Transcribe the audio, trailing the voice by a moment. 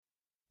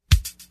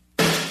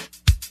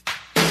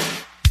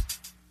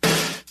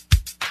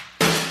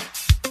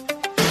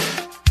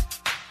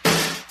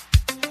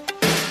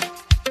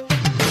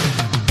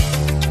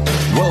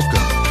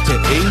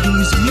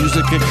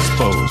Music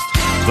Exposed,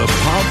 the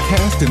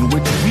podcast in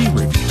which we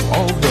review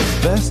all the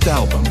best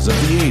albums of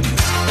the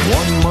 80s,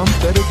 1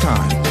 month at a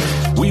time.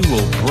 We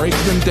will break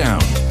them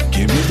down,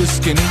 give you the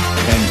skinny,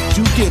 and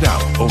duke it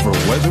out over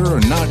whether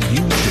or not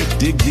you should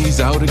dig these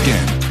out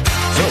again.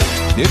 So,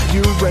 if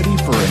you're ready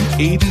for an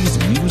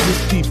 80s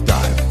music deep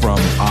dive from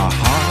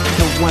Aha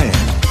to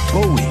Wham,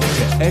 Bowie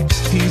to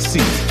XTC,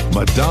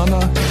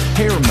 Madonna,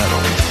 hair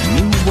metal,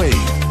 new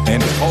wave,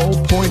 and all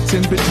points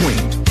in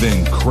between,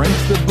 then crank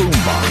the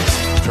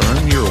boombox,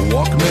 turn your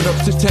Walkman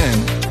up to 10,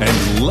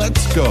 and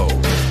let's go.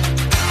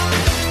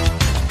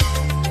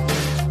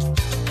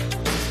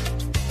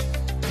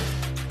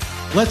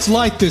 Let's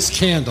light this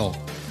candle.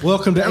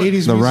 Welcome to 80s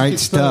Music The right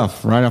Exposed.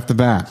 stuff right off the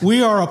bat.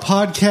 We are a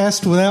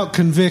podcast without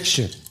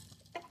conviction.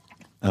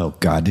 Oh,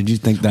 God. Did you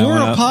think that We're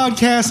one a up?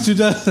 podcast who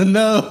doesn't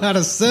know how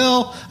to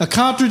sell a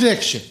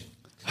contradiction.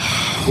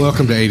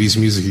 Welcome to 80s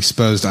Music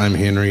Exposed. I'm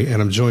Henry,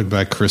 and I'm joined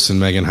by Chris and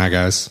Megan. Hi,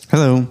 guys.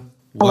 Hello.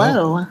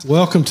 Hello.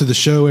 Welcome to the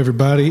show,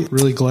 everybody.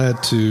 Really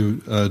glad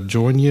to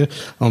join you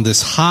on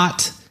this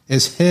hot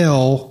as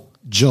hell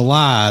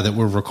July that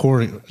we're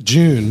recording.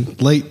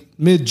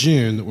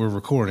 Mid-June that we're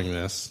recording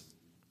this.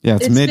 Yeah,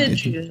 it's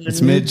mid-June.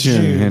 It's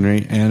mid-June,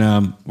 Henry,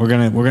 and we're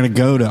gonna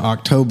go to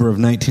October of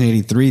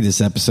 1983.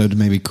 This episode to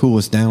maybe cool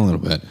us down a little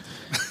bit.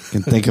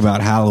 And think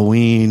about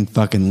Halloween,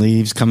 fucking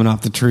leaves coming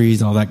off the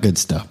trees, all that good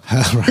stuff.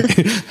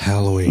 Right.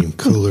 Halloween,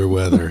 cooler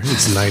weather.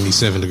 It's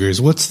 97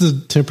 degrees. What's the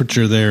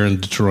temperature there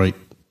in Detroit?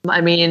 I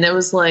mean, it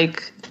was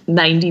like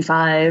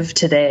 95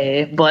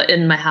 today, but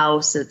in my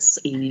house it's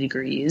 80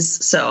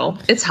 degrees, so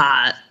it's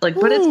hot. But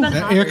it's been That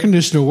hot. air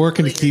conditioner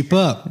working to keep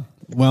up.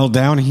 Well,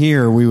 down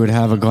here we would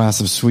have a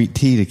glass of sweet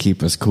tea to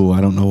keep us cool.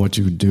 I don't know what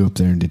you would do up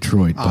there in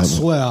Detroit. I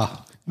swear.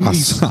 I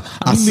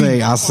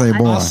say,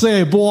 boy. I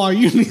say, boy,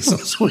 you need some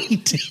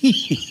sweet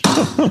tea.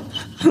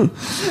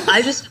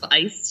 I just have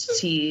iced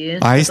tea.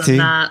 Iced tea? I'm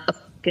not a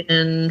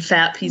fucking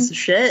fat piece of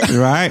shit.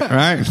 Right.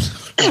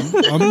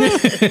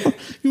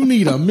 You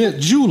need a mint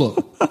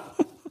julep.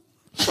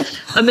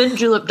 A mint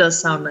julep does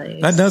sound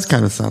nice. That does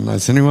kind of sound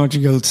nice. Henry, why don't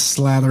you go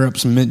slather up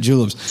some mint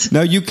juleps?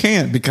 No, you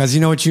can't, because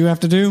you know what you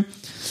have to do?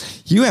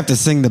 You have to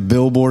sing the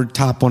Billboard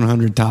Top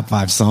 100 Top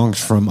 5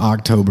 songs from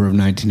October of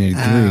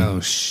 1983. Oh,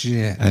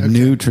 shit. A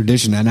new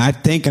tradition. And I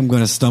think I'm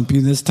going to stump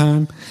you this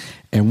time.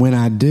 And when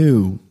I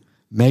do,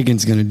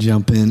 Megan's going to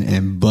jump in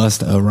and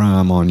bust a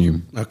rhyme on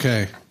you.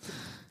 Okay.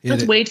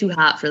 It's way too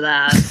hot for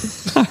that.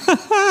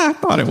 I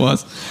thought it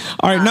was.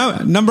 All right. No,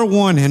 number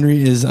one,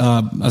 Henry, is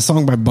a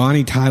song by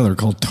Bonnie Tyler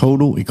called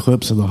Total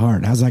Eclipse of the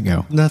Heart. How's that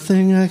go?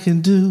 Nothing I can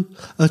do,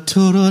 a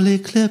total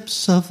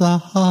eclipse of the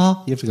heart.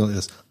 You have to go like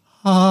this.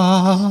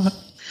 Heart,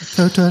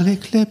 total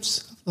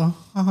eclipse of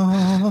the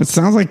heart. It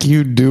sounds like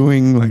you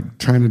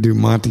trying to do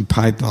Monty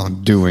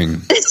Python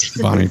doing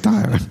Bonnie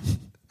Tyler.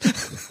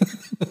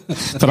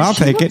 But I'll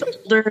take it.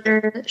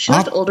 She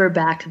looked older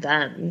back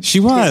then. She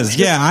was.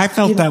 Yeah, I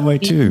felt that way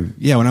too.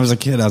 Yeah, when I was a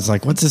kid, I was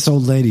like, what's this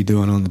old lady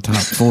doing on the top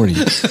 40?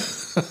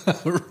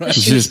 Right.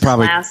 She was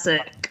probably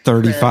classic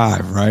 35,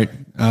 Chris. right?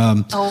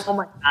 Oh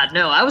my God,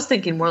 no! I was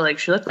thinking more like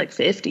she looked like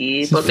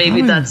 50, but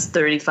maybe that's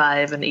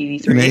 35 and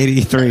 83. An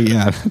 83,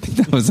 yeah. I think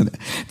that was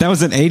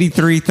an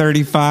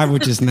 83-35,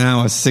 which is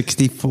now a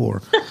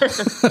 64.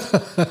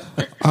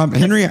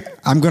 Henry,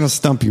 I'm going to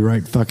stump you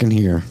right fucking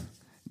here.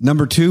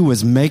 Number 2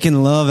 was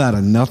Making Love Out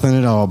of Nothing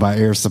at All by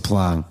Air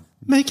Supply.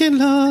 Making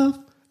love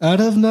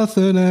out of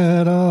nothing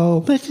at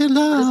all. Making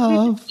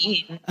love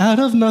out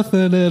of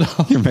nothing at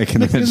all. You're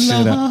making that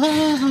shit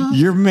up.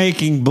 You're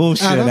making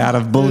bullshit out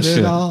of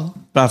bullshit.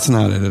 That's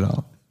not it at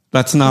all.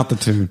 That's not the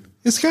tune.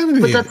 It's got to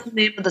be. But that's the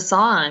name of the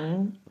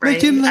song,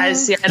 right? Making love.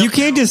 You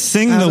can't just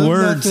sing the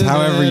words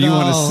however you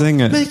want to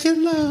sing it.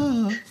 Making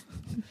love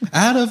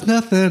out of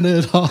nothing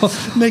at all.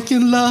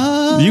 Making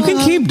love. You can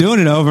keep doing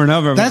it over and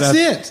over. But That's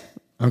it.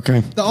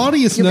 Okay. The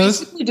audience You're knows.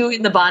 basically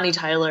doing the Bonnie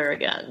Tyler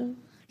again.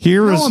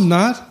 No, I'm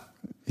not.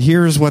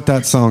 Here's what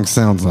that song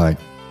sounds like.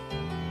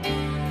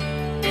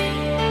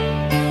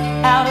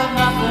 Out of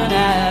nothing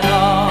at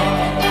all.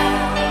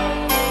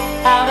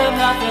 Out of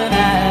nothing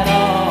at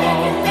all.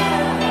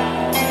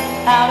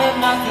 Out of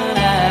nothing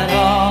at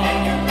all.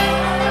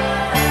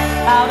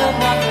 Out of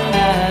nothing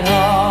at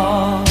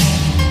all.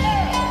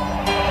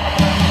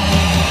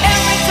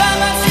 Every time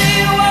I see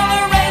you on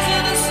the rays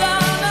of the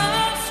sun,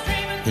 I'm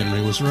screaming.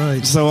 Henry was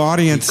right. So,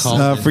 audience, He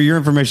called it. for your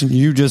information,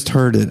 you just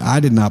heard it. I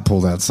did not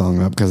pull that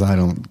song up because I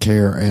don't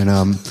care.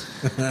 And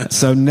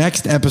so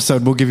next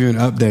episode, we'll give you an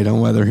update on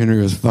whether Henry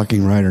was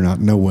fucking right or not.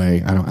 No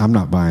way. I'm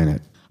not buying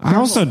it. I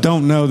also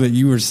don't know that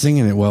you were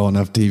singing it well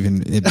enough to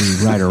even it be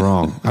right or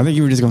wrong. I think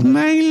you were just going,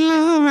 make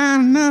love out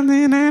of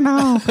nothing at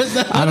all.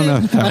 I don't know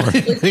if that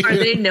worked. Are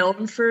they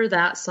known for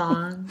that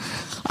song?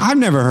 I've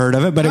never heard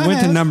of it, but it I went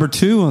to have. number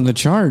 2 on the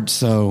charts.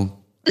 So,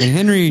 and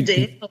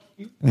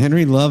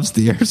Henry loves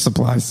the Air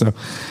Supply. So,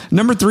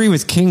 number 3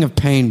 was King of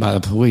Pain by the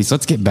Police.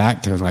 Let's get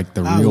back to the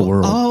I real will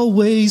world.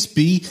 always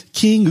be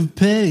king of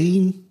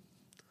pain.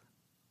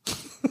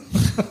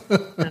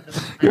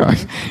 You're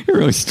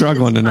really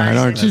struggling tonight,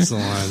 aren't you? That's the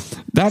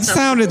line. That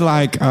sounded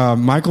like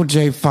Michael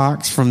J.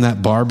 Fox from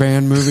that bar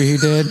band movie he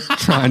did,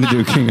 trying to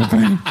do King of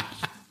Pain.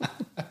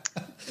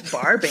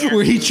 Bar band.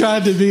 Where he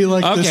tried to be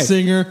like the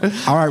singer.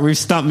 All right, we've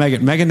stopped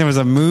Megan. Megan, there was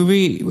a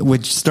movie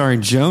which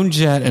starring Joan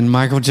Jett and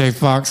Michael J.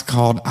 Fox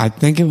called, I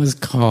think it was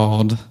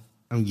called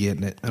I'm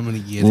getting it. I'm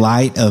going to get it.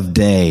 Light of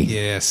Day.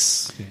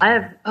 Yes. I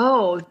have.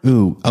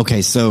 Ooh,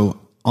 okay. So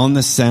on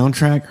the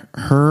soundtrack,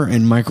 her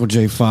and Michael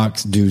J.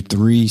 Fox do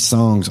 3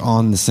 songs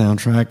on the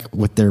soundtrack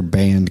with their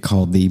band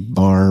called the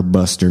Bar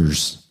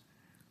Busters.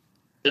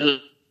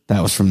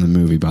 That was from the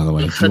movie, by the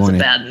way. That's a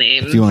bad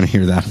name. If you want to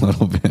hear that a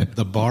little bit.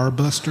 The Bar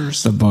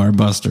Busters? The Bar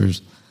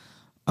Busters.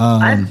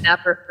 I've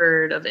never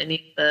heard of any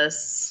of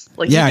this.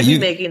 Like, Yeah, you could you-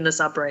 be making this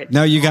up right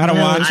No, you got to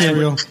watch it's it.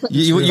 real.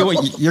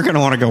 You're going to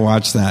want to go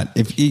watch that.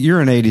 If you're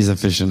an 80s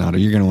aficionado,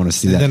 you're going to want to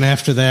see that. And then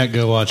after that,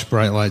 go watch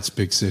Bright Lights,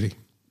 Big City.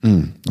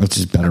 Which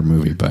is a better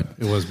movie, but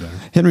It was better.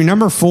 Henry,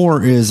 number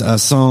 4 is a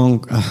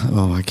song.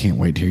 Oh, I can't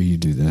wait to hear you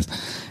do this.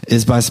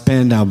 Is by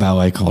Spandau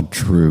Ballet called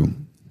True.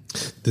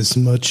 This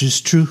much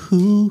is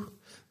true.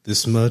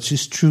 This much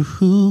is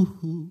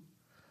true.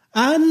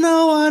 I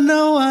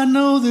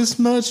know this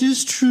much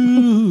is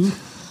true.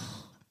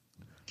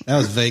 That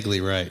was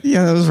vaguely right.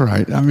 Yeah, that was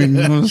right. I mean,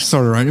 it was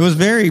sort of right. It was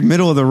very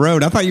middle of the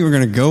road. I thought you were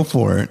going to go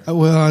for it.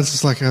 Well, I was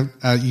just like,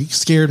 you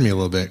scared me a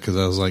little bit because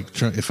I was like,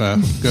 if I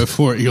go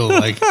for it, you'll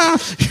like,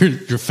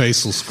 your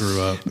face will screw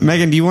up.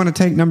 Megan, do you want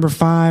to take number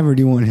 5 or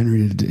do you want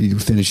Henry to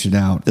finish it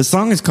out? The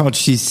song is called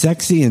She's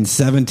Sexy and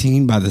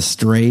 17 by the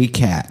Stray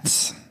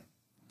Cats.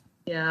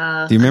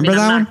 Yeah. Do you remember that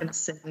I'm one? not going to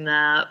sing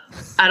that.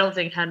 I don't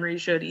think Henry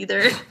should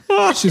either.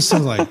 She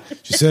sounds like,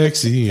 she's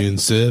sexy and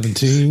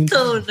 17.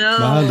 Oh, no.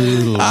 My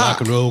little rock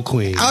and roll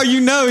queen. Oh,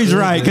 you know he's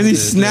right because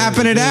he's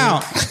snapping it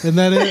out. Isn't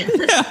that it?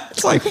 Yeah,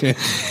 it's like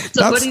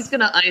So Woody's going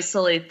to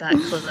isolate that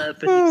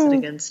clip and use it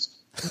against.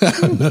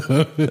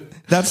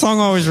 that song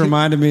always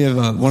reminded me of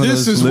one of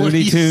This those is what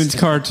Looney he Tunes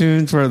said.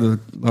 cartoons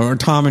or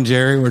Tom and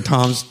Jerry where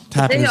Tom's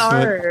tapping They his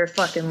foot. are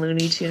fucking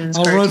Looney Tunes.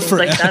 I'll run cartoons. for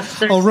like, that's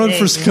their I'll run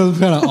for thing. some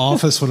kind of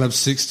office when I'm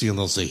 60, and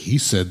they'll say he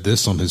said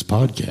this on his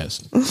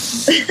podcast.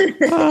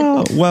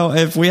 Well,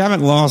 if we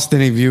haven't lost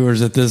any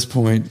viewers at this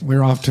point,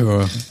 we're off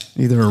to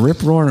either a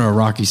rip roar or a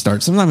rocky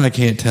start. Sometimes I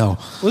can't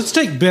tell. Let's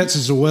take bets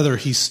as to whether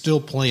he's still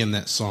playing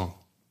that song.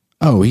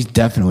 Oh, he's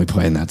definitely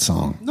playing that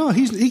song. No,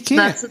 he can't.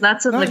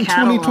 That's in Not the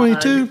catalog.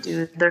 2022.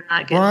 Dude, they're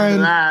not getting Brian-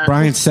 into that.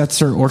 Brian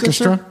Setzer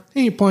Orchestra.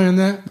 He ain't playing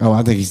that. Oh,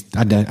 I think he's.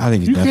 I think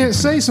he's. You definitely can't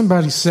say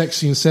somebody's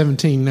sexy and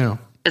 17 now.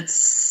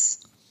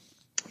 It's,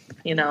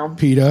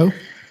 Pedo.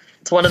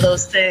 it's one of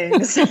those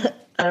things.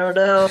 I don't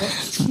know.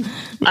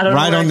 I don't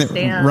right know on where I the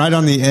stand. right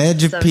on the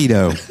edge of So-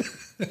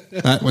 pedo.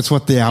 That was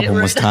what the album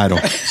was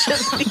titled.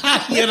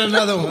 Yet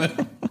another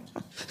one.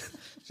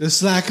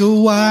 Just like a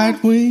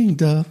white-winged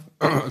dove.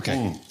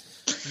 Okay.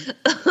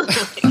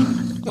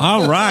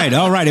 All right.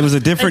 It was a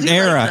different I do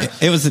era.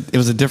 like It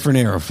was a different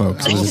era,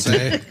 folks. It I'll was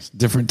say. a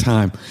different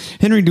time.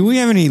 Henry, do we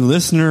have any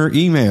listener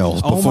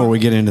emails before we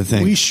get into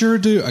things? We sure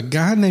do. A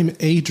guy named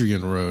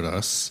Adrian wrote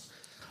us.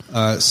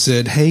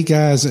 Said, "Hey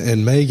guys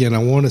and Megan, I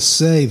want to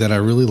say that I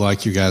really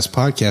like your guys'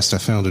 podcast. I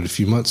found it a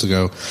few months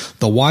ago.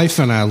 The wife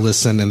and I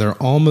listen, and they're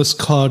almost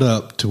caught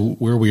up to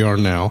where we are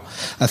now.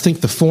 I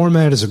think the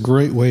format is a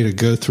great way to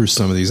go through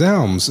some of these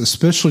albums,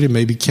 especially to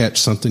maybe catch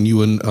something you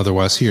wouldn't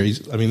otherwise hear.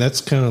 I mean,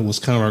 was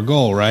kind of our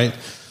goal, right?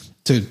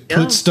 To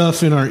put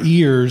stuff in our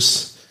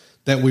ears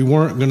that we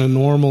weren't going to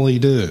normally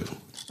do."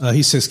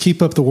 He says,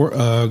 "Keep up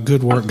the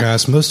good work,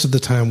 guys. Most of the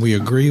time we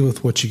agree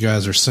with what you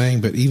guys are saying,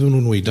 but even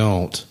when we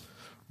don't,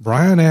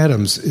 Bryan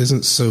Adams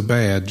isn't so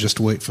bad. Just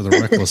wait for the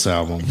Reckless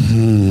album."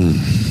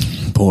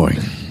 Boy,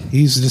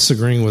 He's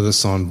disagreeing with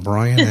us on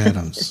Bryan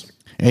Adams.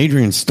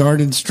 Adrian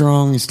started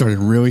strong. He started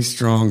really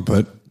strong,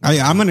 but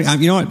I'm gonna.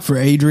 You know what? For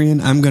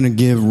Adrian, I'm gonna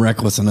give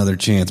Reckless another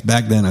chance.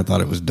 Back then, I thought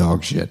it was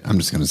dog shit. I'm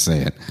just gonna say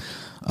it,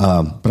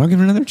 but I'll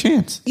give it another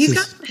chance. He's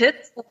got some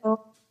hits,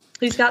 though.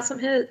 He's got some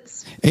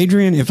hits.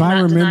 Adrian, if I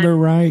Not remember denying.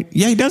 right,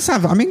 yeah, he does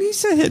have. I mean,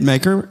 he's a hit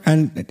maker.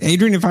 And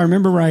Adrian, if I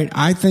remember right,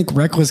 I think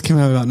Reckless came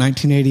out about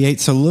 1988.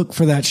 So look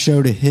for that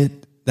show to hit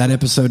that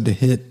episode to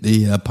hit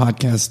the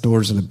podcast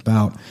stores in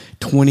about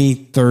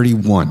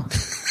 2031.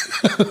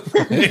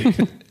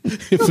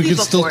 If we can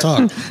still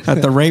talk,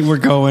 At the rate we're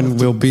going,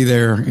 we'll be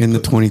there in the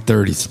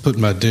 2030s. put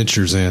my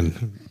dentures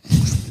in.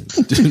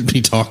 Didn't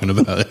be talking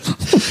about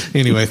it.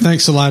 Anyway,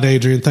 thanks a lot,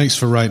 Adrian. Thanks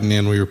for writing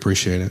in. We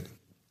appreciate it.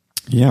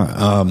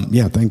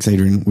 Yeah, thanks,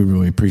 Adrian. We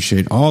really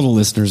appreciate all the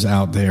listeners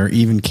out there,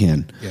 even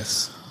Ken.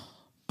 Yes.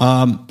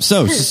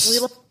 So We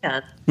love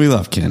that. we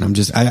love Ken.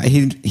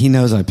 He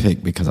knows I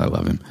pick because I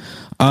love him.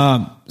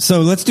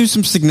 So let's do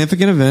some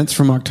significant events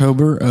from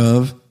October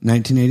of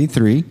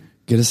 1983.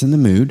 Get us in the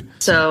mood.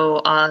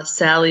 So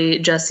Sally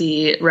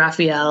Jesse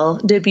Raphael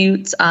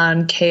debuts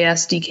on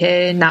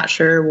KSDK. Not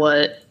sure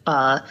what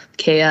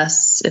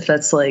KS, if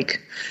that's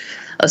like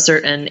a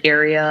certain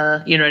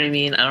area. You know what I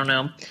mean? I don't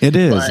know. It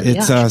is. But,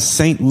 It's yeah.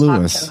 St.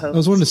 Louis. I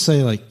was wanting to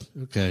say, like,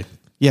 okay,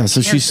 Yeah,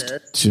 so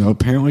Kansas. so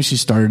apparently she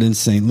started in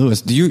St.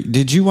 Louis.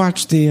 Did you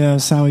watch the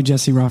Sally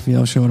Jesse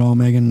Raphael show at all,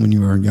 Megan, when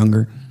you were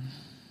younger?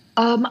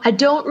 I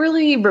don't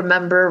really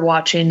remember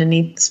watching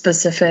any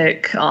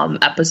specific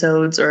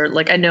episodes, or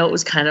like I know it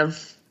was kind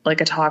of like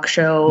a talk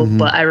show,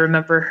 but I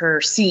remember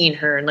seeing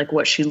her and like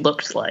what she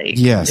looked like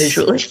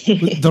visually.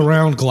 The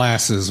round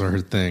glasses are her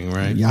thing,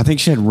 right? Yeah, I think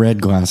she had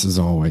red glasses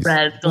always.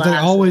 Red Were glasses. they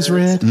always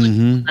red?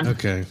 Mm-hmm.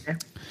 Okay.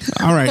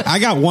 All right, I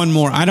got one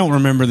more. I don't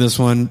remember this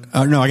one.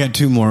 No, I got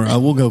two more.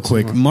 We'll go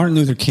quick. Martin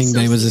Luther King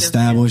Day was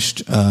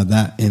established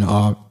that in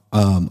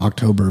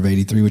October of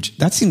 '83, which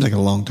that seems like a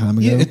long time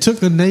ago. Yeah, it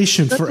took the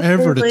nation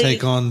forever to late.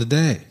 take on the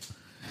day.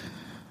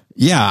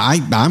 Yeah,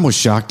 I was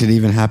shocked it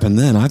even happened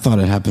then. I thought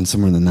it happened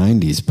somewhere in the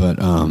 '90s, but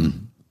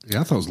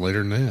Yeah, I thought it was later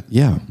than that.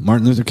 yeah,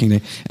 Martin Luther King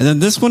Day. And then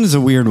this one is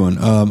a weird one.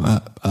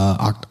 On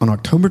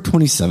October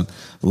 27th,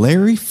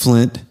 Larry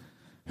Flint,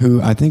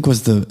 who I think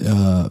was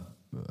the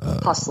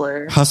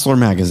Hustler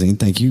magazine,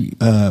 thank you.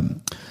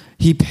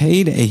 He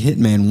paid a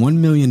hitman $1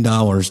 million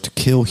to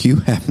kill Hugh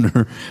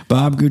Hefner,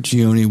 Bob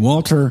Guccione,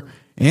 Walter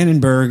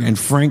Annenberg, and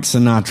Frank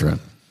Sinatra.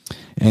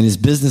 And his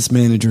business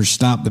manager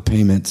stopped the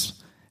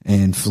payments,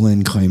 and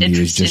Flynn claimed he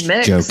was just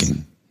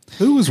joking.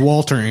 Who was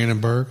Walter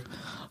Annenberg?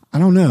 I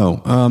don't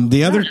know.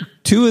 The other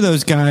two of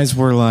those guys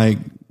were like,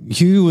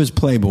 Hugh was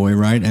Playboy,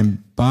 right?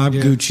 And Bob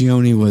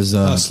Guccione was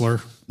Hustler.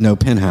 No,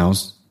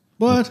 Penthouse.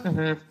 What?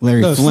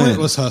 Larry No, Flint. Flint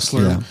was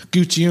Hustler. Yeah.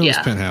 Guccione was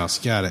Yeah. Penthouse.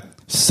 Got it.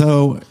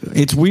 So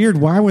it's weird.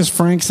 Why was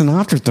Frank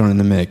Sinatra thrown in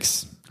the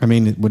mix? I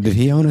mean, did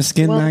he own a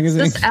skin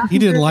magazine? He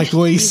didn't like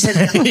what he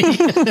said.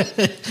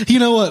 You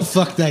know what?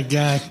 Fuck that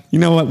guy. You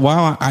know what?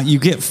 Wow, you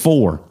get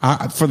four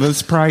for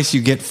this price.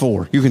 You get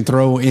four. You can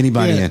throw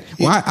anybody Yeah, in.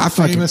 Well, I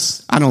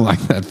famous. I don't like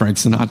that Frank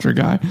Sinatra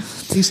guy.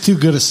 He's too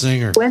good a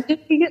singer. When did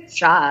he get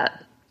shot?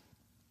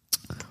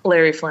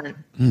 Larry Flint.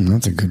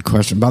 That's a good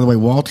question. By the way,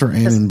 Walter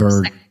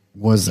Annenberg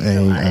was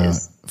a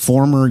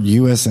former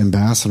U.S.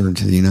 ambassador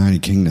to the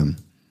United Kingdom.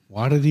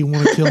 Why did he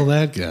want to kill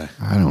that guy?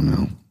 I don't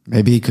know.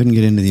 Maybe he couldn't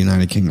get into the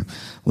United Kingdom.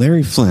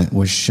 Larry Flint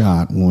was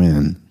shot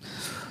when?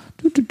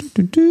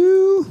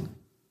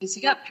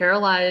 He got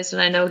paralyzed,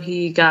 and I know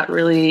he got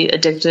really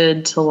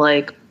addicted to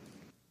like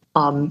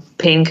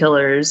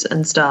painkillers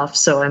and stuff.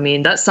 So I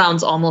mean, that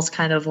sounds almost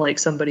kind of like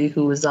somebody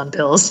who was on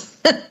pills.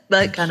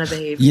 That kind of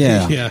behavior.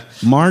 Yeah. Yeah.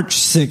 March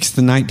 6th,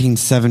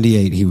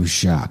 1978, he was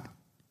shot.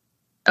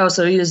 Oh,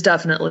 so he was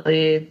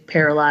definitely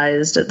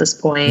paralyzed at this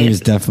point. He was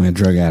definitely a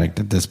drug addict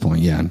at this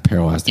point. Yeah, and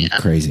paralyzed and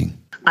crazy.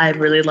 I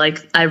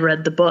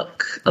read the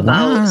book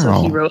about,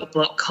 so he wrote a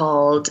book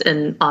called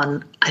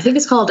I think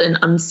it's called An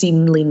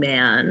Unseemly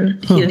Man.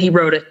 He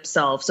wrote it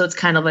himself. So it's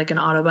kind of like an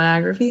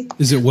autobiography.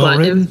 Is it well But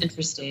written? It was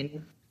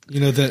interesting. You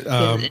know that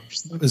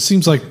Interesting. it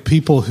seems like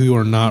people who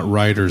are not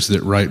writers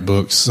that write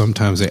books,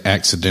 sometimes they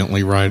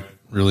accidentally write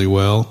really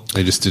well.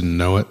 They just didn't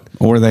know it.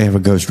 Or they have a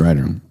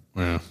ghostwriter.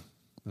 Yeah,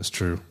 that's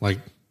true. Like,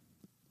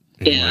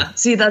 anyway. Yeah.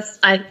 See,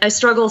 I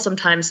struggle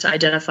sometimes to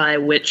identify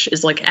which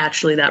is like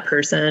actually that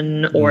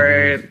person,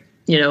 or,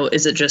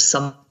 is it just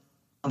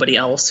somebody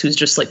else who's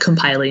just like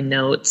compiling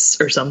notes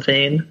or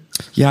something.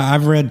 Yeah,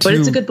 I've read two. But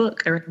it's a good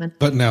book. I recommend.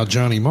 But now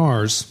Johnny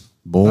Mars,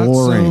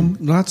 Boring.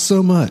 not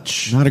so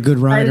much. Not a good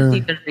I writer.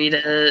 didn't even read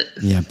it.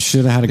 Yeah,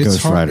 should have had a It's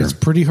hard. ghostwriter. It's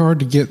pretty hard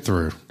to get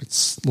through.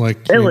 It's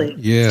like Really?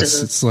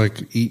 yes, it's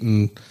like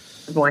eating.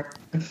 Boy.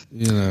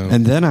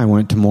 And then I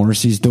went to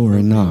Morrissey's door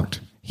and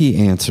knocked. He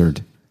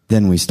answered.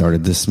 Then we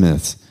started The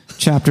Smiths.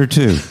 Chapter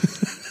 2.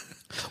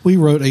 We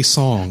wrote a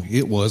song.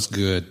 It was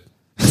good.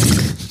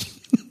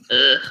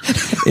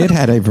 It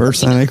had a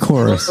verse and a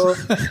chorus. All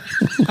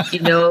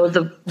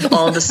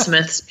the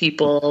Smiths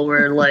people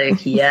were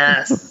like,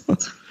 yes,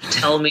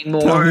 tell me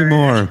more. Tell me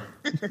more.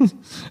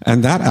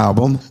 And that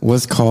album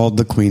was called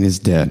The Queen is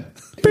Dead.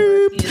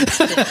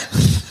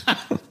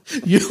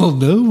 You'll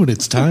know when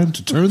it's time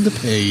to turn the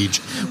page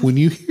when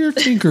you hear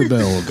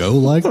Tinkerbell go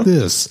like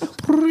this.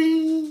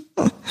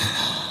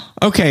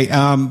 Okay,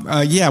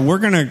 yeah, we're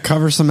going to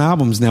cover some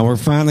albums now. We're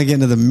finally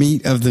getting to the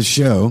meat of the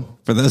show.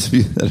 For those of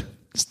you that are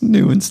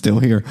new and still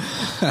here,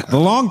 the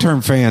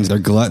long-term fans, they're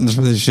gluttons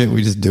for this shit.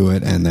 We just do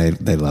it, and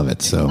they love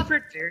it. So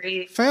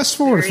Fast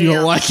forward if you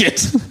don't like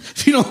it.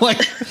 If you don't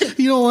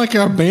like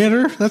our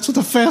banner, that's what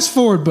the fast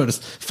forward button is.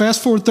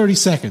 Fast forward 30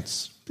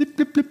 seconds. Blip,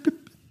 blip, blip,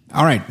 blip.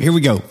 all right, here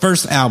we go.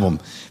 First album.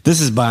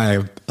 This is by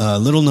a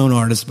little-known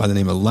artist by the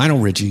name of Lionel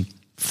Richie.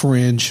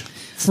 Fringe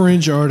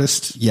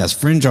artist. Yes,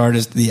 fringe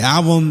artist. The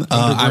album,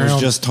 I was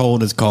Underground. just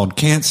told, is called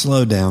Can't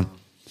Slow Down.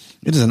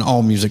 It is an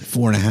all music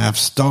 4.5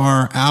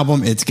 star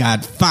album. It's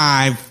got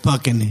 5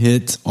 fucking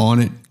hits on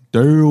it.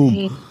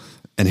 Damn.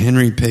 And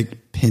Henry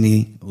picked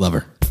Penny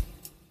Lover.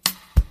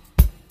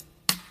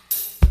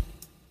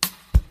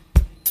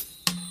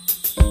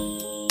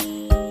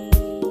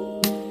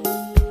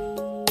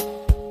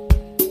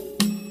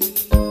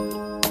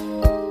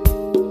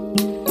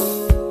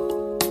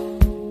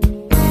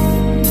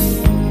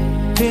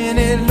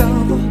 Penny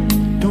lover,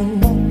 don't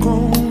walk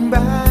on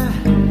by.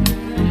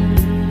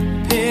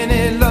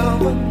 Penny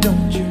lover,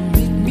 don't you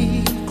make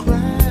me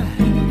cry.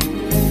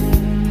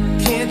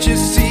 Can't you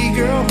see,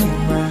 girl, who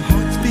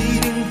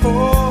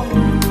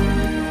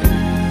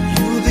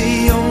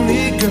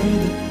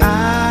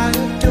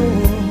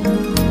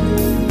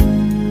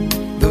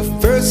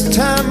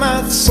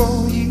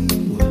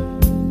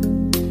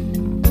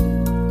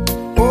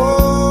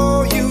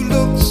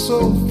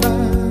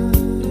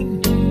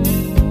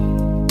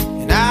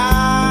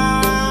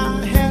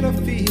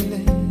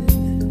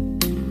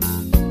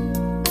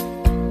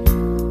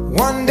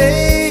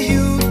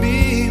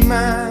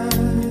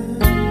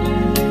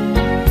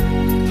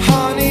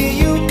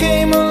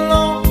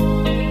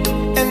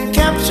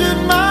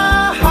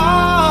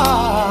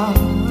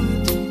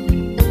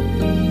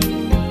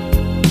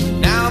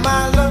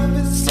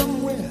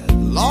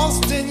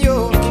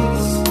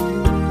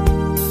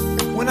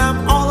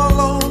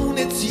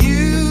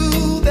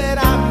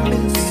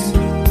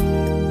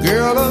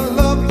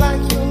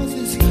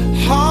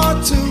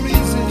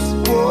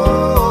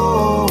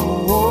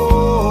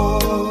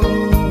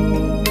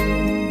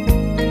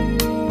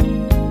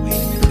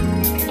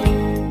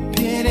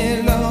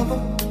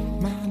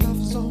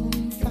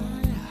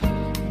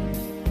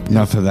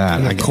Enough of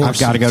that. And of course I've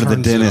got to he go to the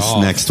turns it dentist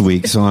off. next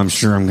week, so I'm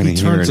sure I'm going He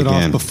to hear turns it it off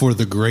again. before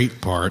the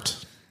great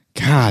part.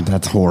 God,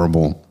 that's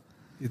horrible.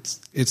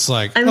 It's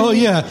like, I mean, oh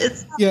yeah,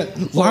 it's not yeah.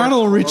 Lionel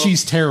horrible.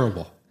 Richie's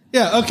terrible.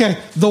 Yeah, okay.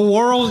 The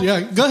world.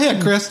 Yeah, go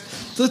ahead, Chris.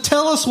 So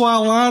tell us why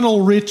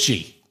Lionel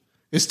Richie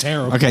is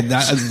terrible. Okay,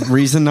 that is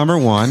reason number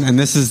one, and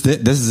this is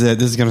it. This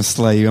is going to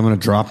slay you. I'm going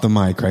to drop the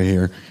mic right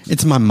here.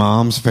 It's my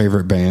mom's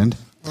favorite band.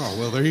 Oh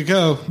well, there you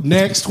go.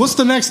 Next, what's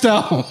the next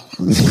album?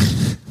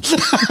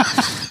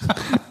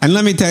 And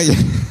let me tell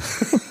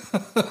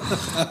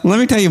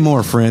you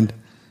more, friend.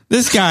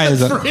 This guy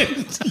is a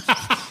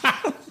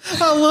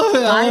I love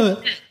it. I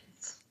love it.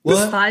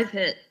 What? 5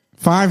 hits.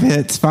 5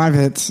 hits. 5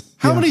 hits.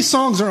 How Yeah. many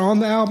songs are on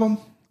the album?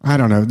 I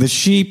don't know. The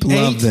sheep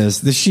love 8. this.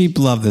 The sheep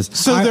love this.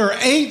 So there are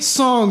 8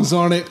 songs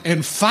on it,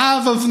 and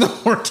 5 of them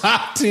were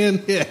top 10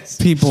 hits.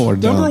 People are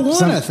dumb. Number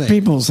one, I think.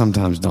 People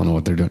sometimes don't know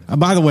what they're doing.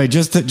 By the way,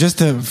 just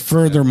to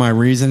further my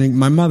reasoning,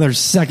 my mother's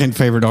second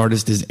favorite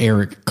artist is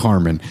Eric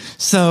Carmen.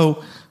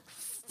 So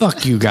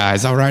fuck you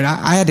guys. All right,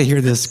 I had to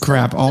hear this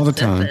crap all the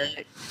time. Specific.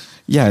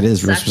 Yeah, it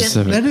is real Second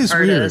specific. That is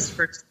artist,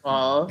 weird. first of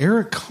all.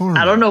 Eric Carmen.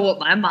 I don't know what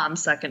my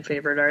mom's second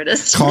favorite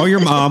artist. Call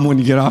your mom when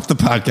you get off the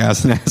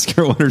podcast and ask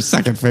her what her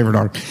second favorite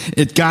artist.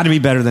 It's got to be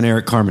better than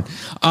Eric Carmen.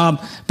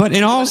 But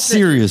in all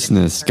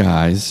seriousness,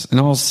 guys, in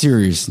all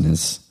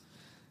seriousness,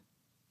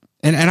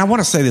 and I want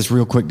to say this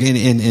real quick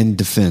in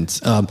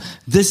defense.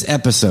 This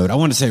episode, I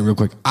want to say it real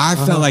quick. I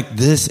felt like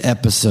this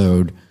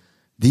episode,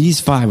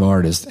 these 5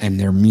 artists and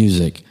their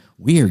music,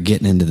 we are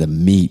getting into the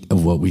meat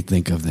of what we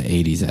think of the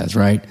 80s as,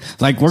 right?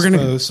 Like we're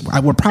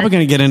probably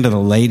going to get into the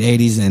late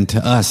 80s, and to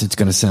us it's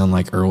going to sound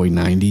like early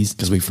 90s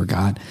because we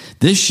forgot.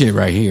 This shit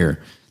right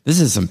here, this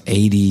is some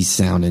 80s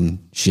sounding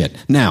shit.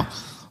 Now,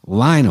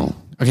 Lionel.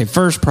 Okay,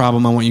 first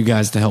problem I want you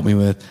guys to help me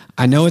with.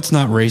 I know it's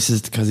not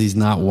racist because he's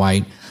not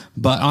white,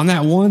 but on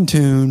that one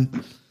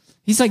tune,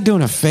 he's like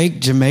doing a fake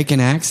Jamaican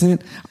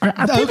accent. Are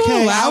people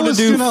allowed to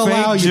do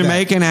fake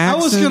Jamaican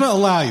accents? I was going to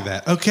allow you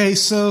that. Okay,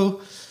 so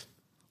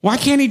Why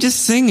can't he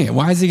just sing it?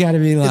 Why has he got to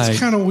be like, it's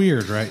kind of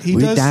weird, right? He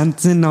we does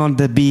dancing on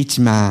the beach,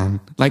 man?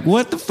 Like,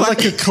 what the fuck?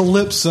 like a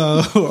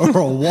calypso or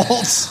a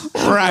waltz.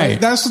 Right. Like,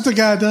 that's what the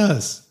guy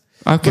does.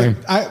 Okay.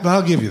 But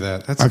I'll give you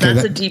that. That's Okay.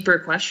 That's a deeper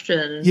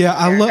question. Yeah,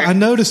 I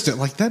noticed it.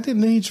 Like, that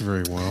didn't age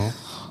very well.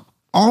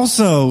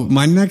 Also,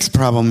 my next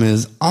problem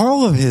is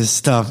all of his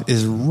stuff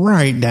is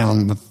right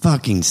down the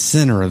fucking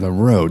center of the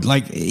road.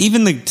 Like,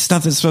 even the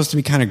stuff that's supposed to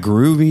be kind of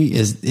groovy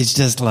it's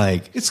just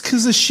like, It's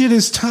because the shit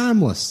is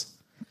timeless.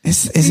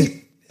 is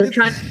it, They're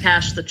trying to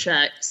cash the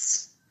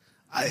checks.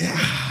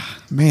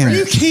 man?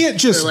 You can't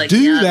just They're like, do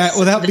yeah, that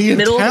without the being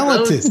middle of the road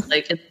talented. is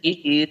like in the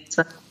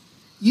 80s.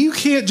 You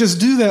can't just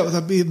do that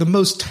without being the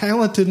most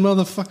talented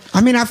motherfucker. I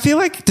mean, I feel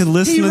like to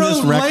listen He to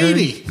this wrote record.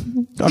 Lady.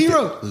 Okay. He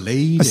wrote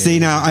Lady. See,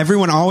 now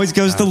everyone always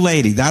goes to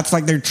Lady. That's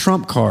like their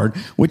trump card,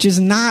 which is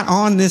not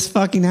on this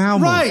fucking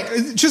album. Right.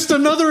 Just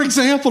another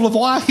example of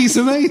why he's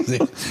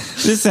amazing.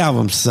 This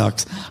album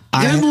sucks.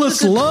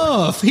 Endless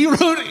Love. He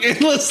wrote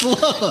Endless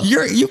Love.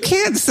 You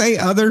can't say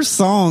other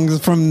songs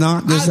from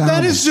not this album.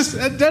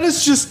 That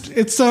is just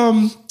it's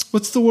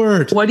what's the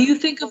word? What do you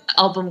think of the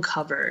album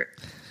cover?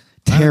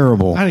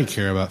 terrible. I didn't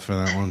care about for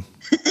that one.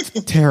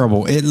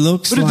 Terrible. It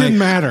looks But it like didn't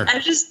matter. I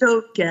just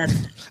don't get it.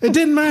 It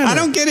didn't matter. I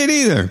don't get it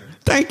either.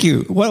 Thank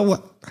you.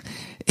 What?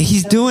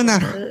 He's doing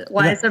that.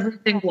 Why is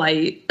everything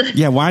white?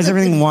 Yeah. Why is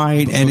everything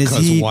white? And because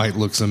is he white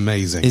looks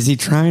amazing. is he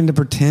trying to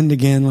pretend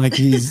again like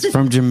he's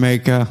from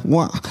Jamaica?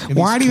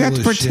 Why do you have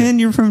to cool as pretend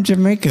you're from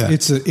Jamaica?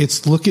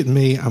 It's look at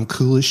me, I'm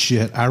cool as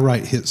shit. I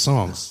write hit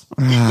songs.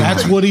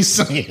 That's what he's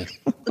saying.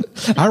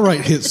 I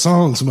write hit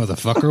songs,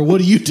 motherfucker. What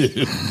do you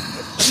do?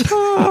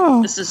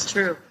 This is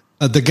true.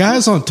 The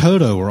guys on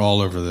Toto were all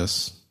over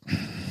this.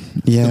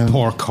 Yeah.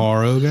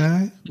 Porcaro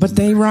guy. But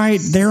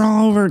they're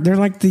all over. They're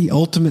like the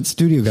ultimate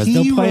studio guys.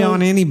 They'll play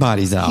on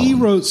anybody's album. He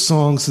wrote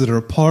songs that are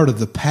a part of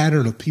the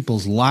pattern of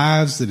people's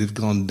lives that have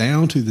gone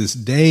down to this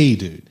day,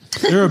 dude.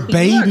 There are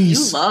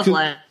babies. You love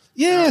Lionel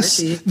Yes,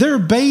 Richie. there are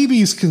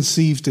babies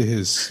conceived to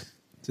his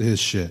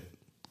shit.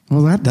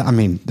 Well,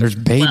 there's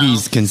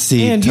babies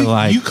conceived And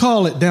to you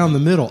call it down the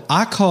middle.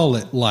 I call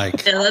it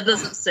like Yeah, that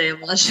doesn't say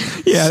much.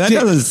 Yeah, that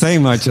doesn't say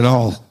much at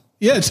all.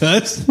 yeah, it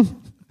does.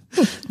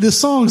 The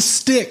songs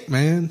stick,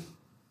 man.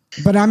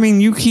 But I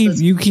mean, you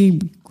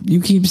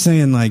keep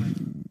saying like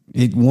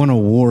it won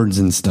awards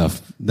and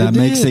stuff. That It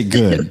makes did. it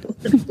good.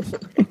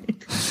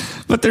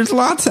 But there's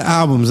lots of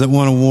albums that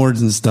won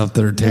awards and stuff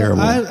that are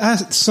terrible.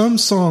 Some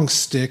songs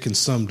stick and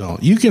some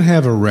don't. You can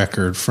have a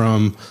record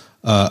from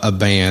a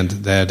band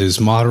that is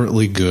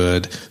moderately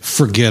good,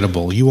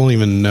 forgettable. You won't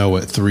even know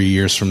it 3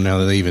 years from now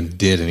that they even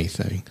did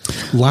anything.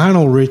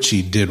 Lionel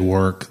Richie did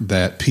work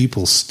that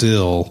people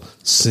still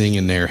sing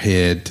in their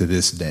head to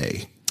this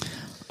day.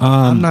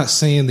 I'm not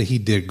saying that he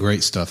did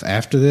great stuff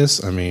after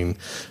this. I mean,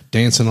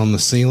 Dancing on the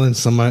Ceiling,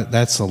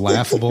 that's a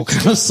laughable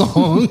kind of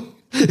song.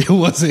 It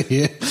was a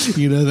hit,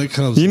 that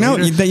comes. You know-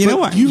 later. you know But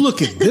what? You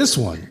look at this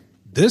one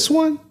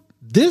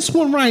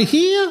right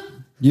here.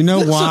 You know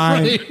This one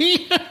why? right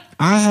here.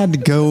 I had to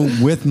go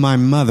with my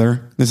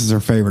mother. This is her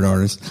favorite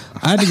artist.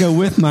 I had to go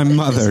with my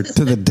mother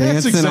to the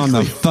Dancing on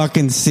the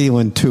Fucking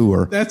Ceiling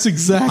tour. That's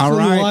exactly All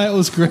right. why it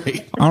was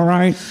great. All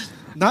right.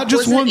 Not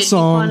just Was one it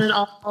song. anyone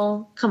at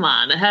all? Come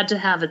on, it had to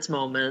have its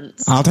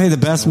moments. I'll tell you the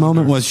best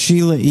moment was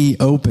Sheila E.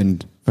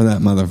 opened for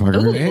that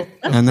motherfucker. Ooh,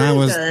 that's And that pretty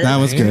was good. that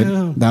was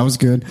good. That was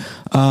good.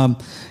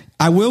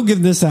 I will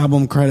give this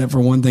album credit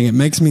for one thing. It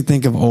makes me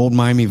think of old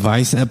Miami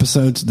Vice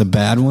episodes, the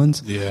bad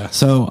ones. Yeah.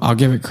 So I'll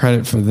give it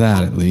credit for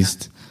that at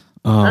least.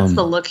 That's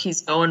the look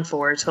he's going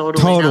for.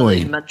 Totally. Now Totally.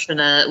 that you mention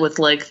it with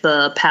like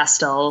the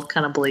pastel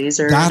kind of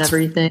blazer and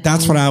everything.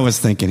 That's what I was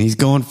thinking. He's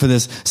going for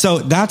this. So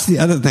that's the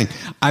other thing.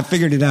 I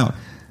figured it out.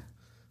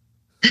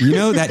 You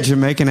know that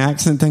Jamaican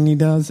accent thing he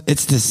does?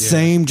 It's the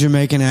same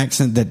Jamaican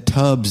accent that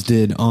Tubbs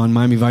did on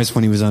Miami Vice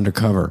when he was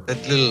undercover.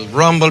 That little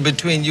rumble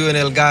between you and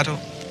El Gato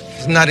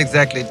is not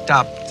exactly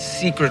top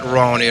secret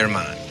raw here,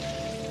 man.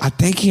 I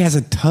think he has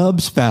a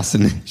Tubbs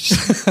fascination.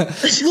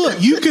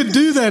 Look, you could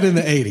do that in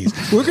the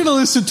 80s. We're going to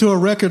listen to a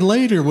record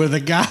later where the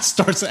guy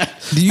starts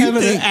having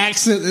an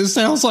accent that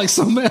sounds like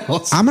something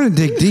else. I'm going to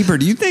dig deeper.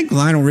 Do you think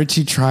Lionel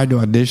Richie tried to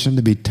audition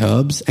to be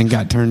Tubbs and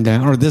got turned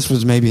down? Or this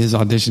was maybe his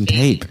audition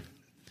tape?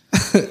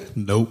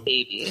 Nope.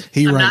 Baby.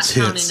 He I'm writes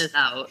not hits. counting it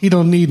out. He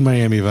don't need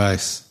Miami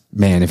Vice.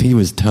 Man, if he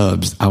was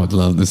Tubbs, I would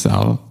love this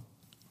album.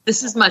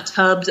 This is my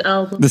Tubbs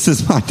album. This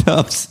is my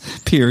Tubbs,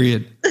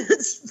 period.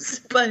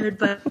 Inspired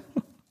by.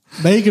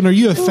 Megan, are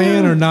you a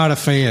fan or not a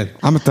fan?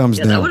 I'm a thumbs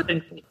Yeah, that would down.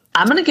 have been great.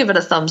 I'm going to give it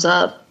a thumbs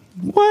up.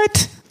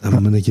 What? I'm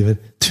going to give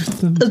it 2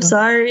 thumbs I'm up.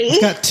 sorry.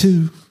 Got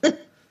 2.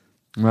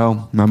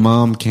 Well, my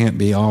mom can't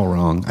be all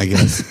wrong, I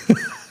guess.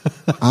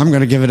 I'm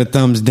going to give it a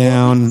thumbs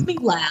down. Me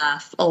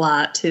laugh a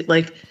lot too.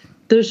 Like,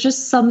 there's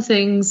just some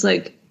things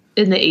like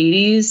in the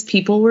 80s,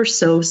 people were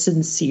so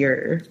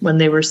sincere when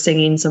they were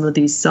singing some of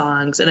these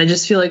songs. And I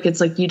just feel like it's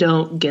like you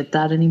don't get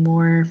that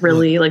anymore,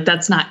 really. Like,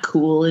 that's not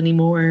cool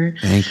anymore.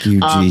 Thank you,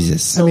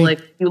 Jesus. So,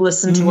 like, you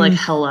listen to, like,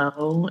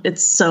 Hello,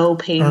 it's so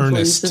painfully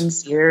Earnest.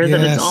 sincere that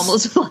Yes. it's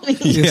almost funny.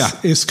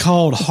 It's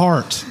called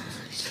Heart.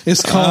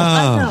 It's called.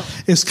 I know.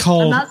 It's I'm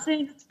called. not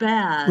saying it's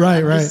bad. Right,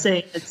 I'm right. just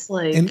saying it's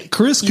like. And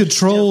Chris you just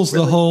controls don't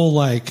really- the whole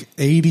like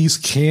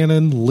 80s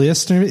canon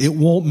list. And it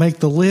won't make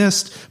the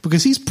list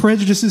because he's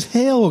prejudiced as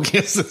hell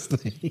against this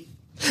thing.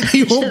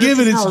 He won't give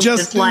it its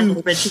just Lionel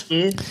due.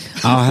 Richie.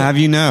 I'll have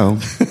you know,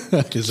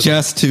 It's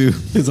just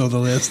on the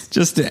list.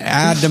 to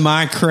add to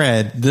my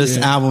cred, this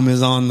album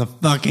is on the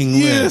fucking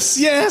list.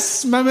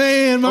 Yes, my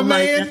man. My Oh my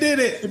man God. did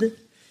it.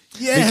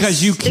 Yes.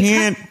 Because you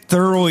can't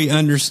thoroughly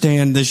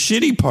understand the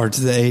shitty parts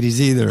of the 80s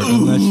either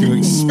unless you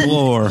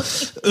explore.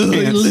 He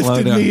Can't slow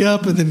lifted down. me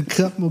up and then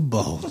cut my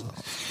balls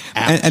off.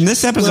 And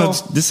this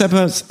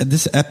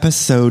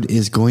episode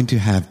is going to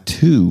have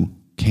 2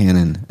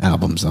 canon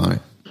albums on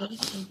it.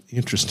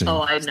 Interesting.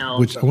 Oh, I know.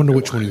 Which I wonder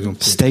which one he's going to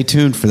pick. Stay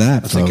tuned for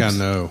that. I think folks. I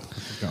know. I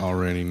think I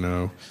already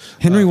know.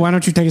 Henry, why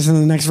don't you take us into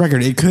the next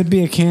record? It could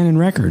be a canon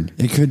record.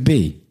 It could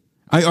be.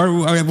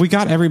 We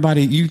got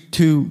everybody. You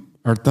two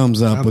are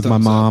thumbs up I'm with my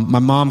thumbs mom. My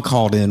mom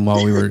called in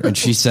while we were, and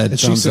she said And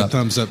she thumbs said up.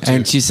 thumbs up, too.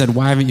 And she said,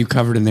 "Why haven't you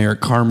covered an Eric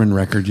Cartman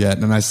record yet?"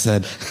 And I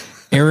said,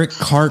 "Eric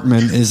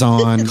Cartman is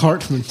on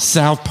Cartman.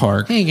 South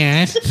Park." Hey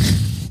guys,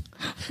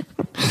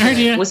 heard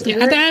you. Was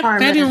Eric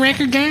Cartman- your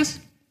record, guys?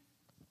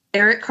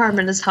 Eric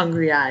Carmen is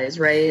Hungry Eyes,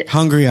 right?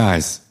 Hungry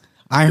Eyes.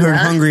 I heard Yeah.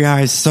 Hungry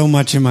Eyes so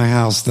much in my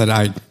house that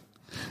I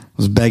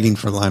was begging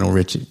for Lionel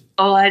Richie.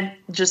 Oh,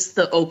 just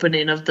the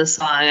opening of the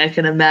song. I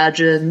can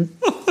imagine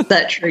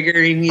that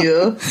triggering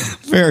you.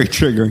 Very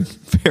triggering.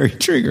 Very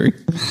triggering.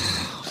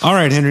 All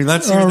right, Henry,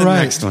 let's hear the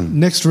next one.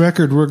 Next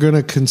record we're going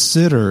to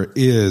consider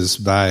is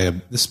this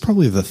is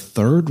probably the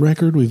 3rd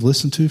record we've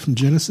listened to from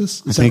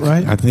Genesis. Is that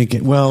right? I think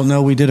it, well,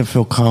 no, we did a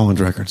Phil Collins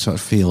record, so it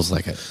feels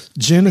like it.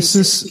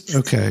 Genesis.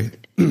 Okay.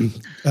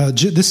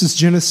 This is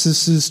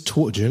Genesis's.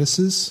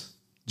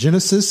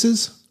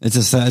 Genesis's? It's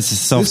a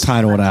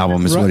self-titled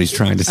album is what he's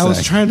trying to say. I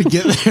was trying to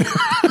get there,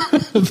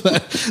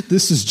 but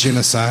this is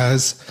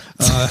Genesize,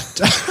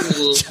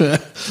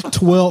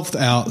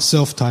 12th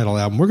self-titled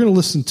album. We're going to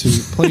listen to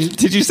play.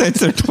 Did you say it's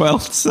their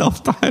 12th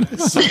self-titled?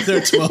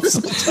 Their 12th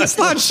self-titled. It's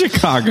not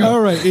Chicago. All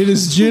right, it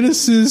is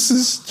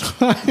Genesis.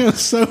 I am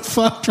so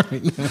fucked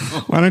right now.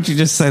 Why don't you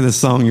just say the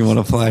song you want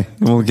to play,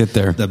 and we'll get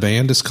there. The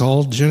band is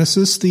called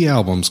Genesis. The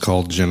album's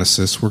called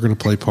Genesis. We're going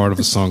to play part of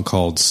a song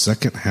called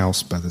Second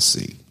House by the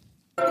Sea.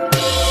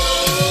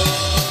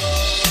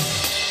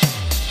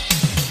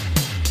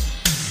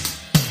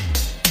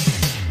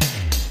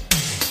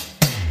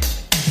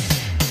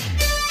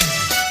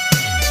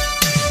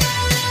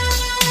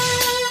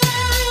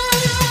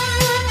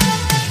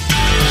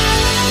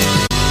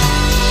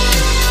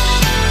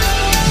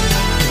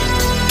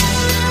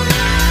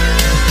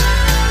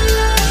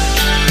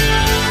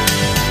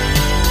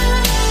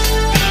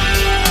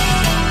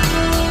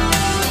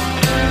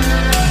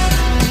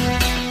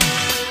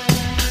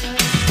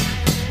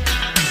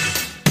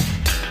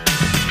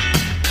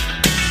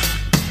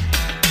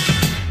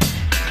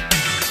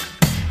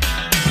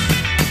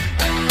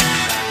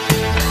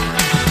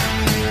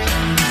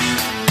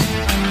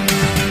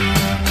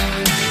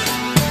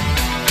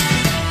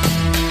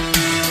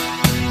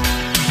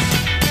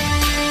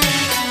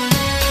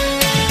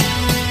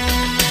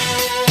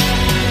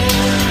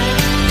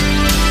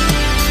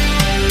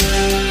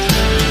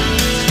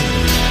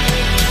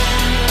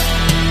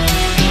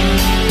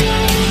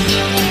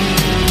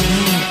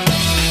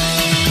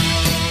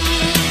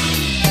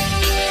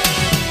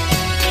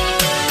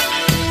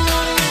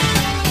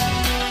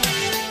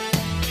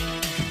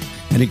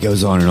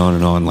 goes on and on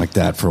and on like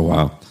that for a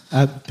while.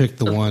 I picked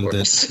the one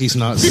that he's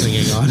not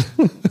singing on.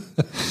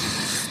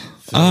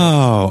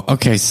 Oh,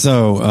 okay.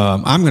 So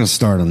I'm going to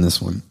start on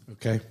this one.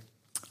 Okay.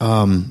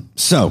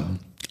 So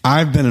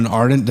I've been an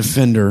ardent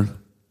defender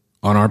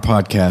on our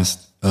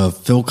podcast of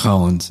Phil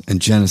Collins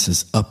and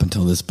Genesis up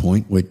until this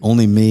point, with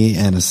only me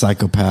and a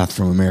psychopath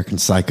from American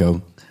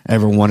Psycho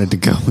ever wanted to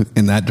go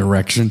in that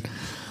direction.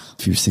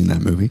 If you've seen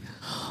that movie.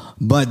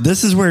 But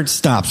this is where it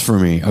stops for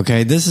me.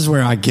 Okay. This is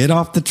where I get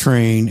off the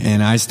train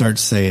and I start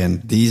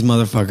saying these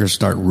motherfuckers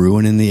start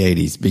ruining the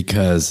 80s,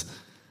 because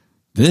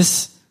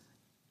this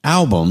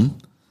album,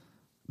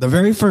 the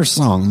very first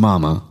song,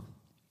 Mama,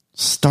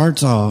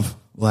 starts off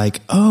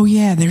like, oh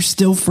yeah, they're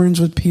still friends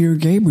with Peter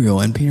Gabriel,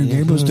 and Peter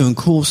Gabriel's doing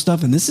cool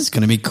stuff, and this is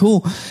going to be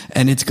cool,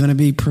 and it's going to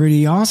be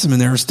pretty awesome,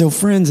 and they're still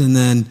friends, and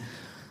then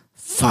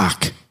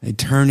fuck, they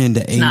turn into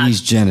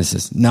 80s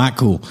Genesis. Not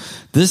cool.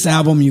 This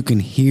album, you can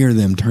hear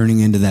them turning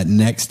into that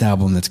next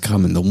album that's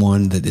coming, the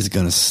one that is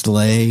going to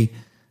slay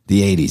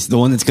the 80s, the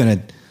one that's going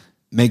to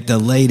make the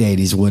late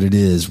 80s what it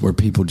is, where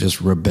people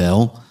just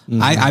rebel.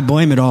 I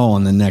blame it all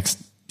on the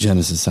next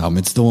Genesis album.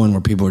 It's the one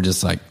where people are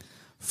just like,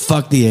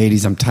 fuck the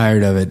 80s, I'm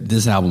tired of it.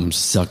 This album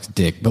sucks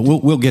dick. But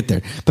we'll get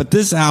there. But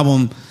this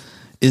album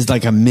is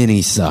like a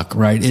mini suck,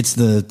 right? It's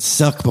the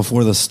suck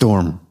before the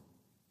storm.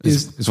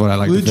 Is what I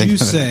like to think. Would you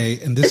say,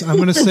 and this I'm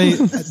going to say,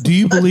 do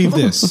you believe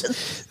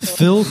this?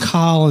 Phil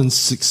Collins'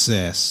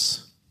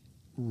 success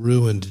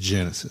ruined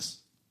Genesis.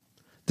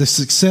 The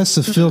success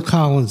of Phil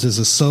Collins as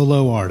a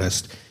solo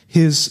artist,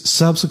 his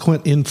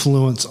subsequent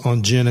influence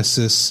on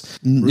Genesis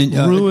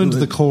ruined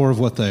the core of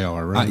what they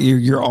are, right?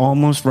 You're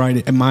almost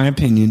right. In my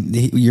opinion,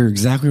 you're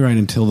exactly right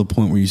until the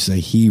point where you say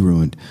he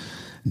ruined.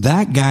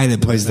 That guy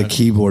that plays the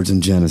keyboards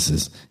in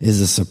Genesis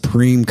is a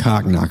supreme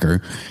cock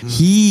knocker.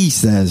 He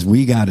says,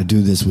 we got to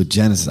do this with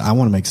Genesis. I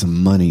want to make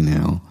some money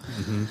now.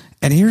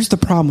 And here's the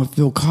problem with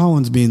Phil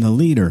Collins being the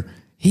leader.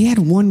 He had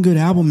one good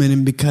album in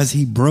him because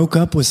he broke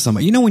up with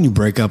somebody. You know, when you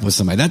break up with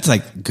somebody, that's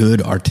like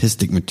good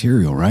artistic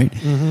material, right?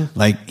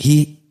 Like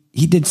he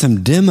did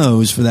some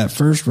demos for that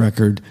first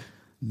record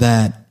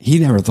that he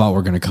never thought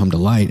were going to come to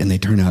light, and they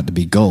turned out to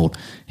be gold.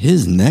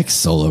 His next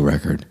solo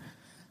record,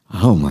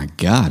 oh my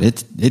God,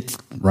 it's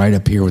right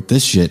up here with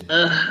this shit.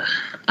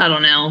 I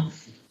don't know.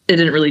 It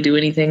didn't really do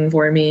anything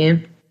for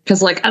me.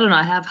 Because, like, I don't know,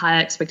 I have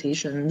high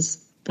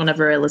expectations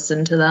whenever I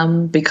listen to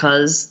them,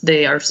 because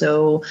they are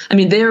so, I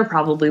mean, they are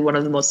probably one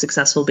of the most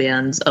successful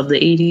bands of the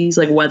 80s,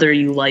 like whether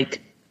you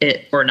like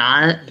it or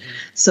not.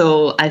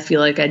 So I feel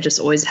like I just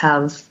always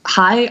have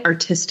high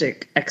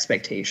artistic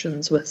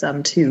expectations with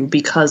them too,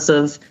 because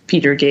of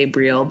Peter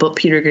Gabriel, but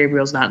Peter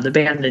Gabriel's not in the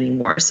band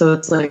anymore. So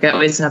it's like, I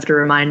always have to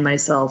remind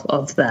myself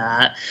of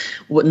that.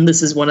 And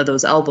this is one of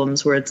those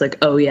albums where it's like,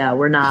 oh yeah,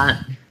 we're not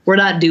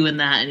doing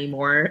that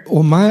anymore.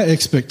 Well, my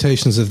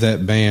expectations of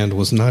that band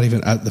was not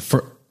even at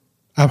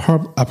I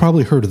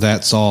probably heard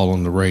That's All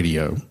on the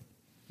radio,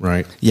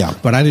 right? Yeah.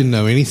 But I didn't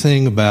know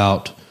anything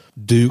about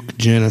Duke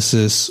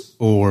Genesis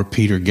or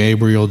Peter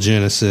Gabriel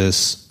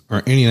Genesis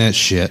or any of that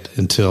shit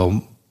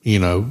until,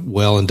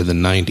 well into the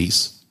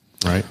 90s,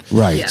 right?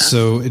 Right. Yeah.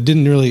 So it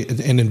didn't really,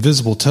 and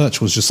Invisible Touch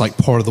was just like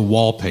part of the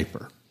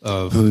wallpaper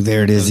of. Ooh,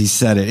 there it is. He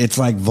said it. It's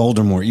like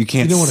Voldemort. You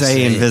can't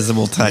say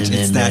Invisible Touch.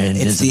 It's that.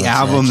 It's the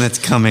album that's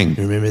coming.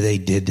 Remember they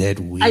did that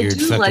weird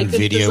fucking like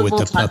video with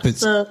the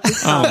puppets? Oh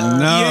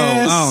no!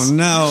 Yes. Oh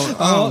no!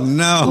 Oh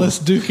no! Let's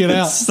duke it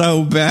out. It's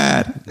so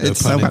bad. No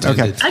It's pun so bad. Okay.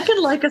 intended. I could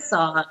like a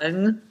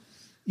song.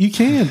 You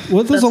can.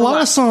 Well, there's That's a a lot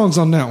lot. of songs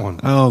on that one.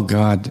 Oh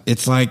God!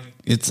 It's like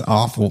it's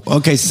awful.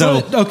 Okay,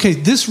 so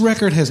This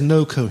record has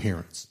no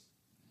coherence.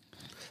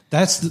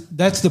 That's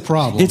the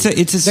problem. It's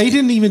a- They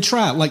didn't even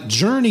try it. Like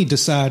Journey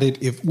decided,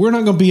 if we're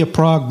not going to be a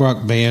prog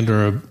rock band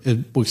or a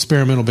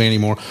experimental band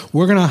anymore,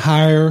 we're going to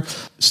hire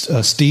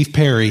Steve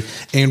Perry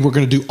and we're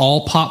going to do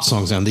all pop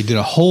songs now. And they did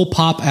a whole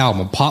pop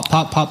album,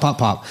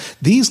 pop.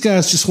 These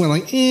guys just went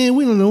like, we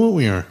don't know what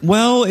we are.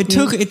 well, it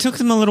took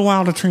them a little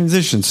while to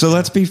transition. So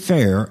let's be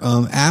fair.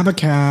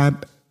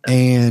 Abacab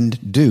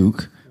and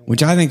Duke,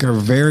 which I think are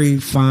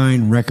very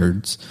fine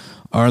records,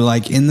 are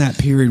like in that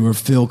period where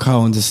Phil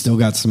Collins has still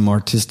got some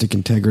artistic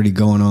integrity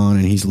going on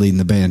and he's leading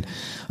the band.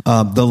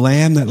 The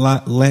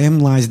Lamb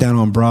Lies Down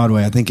on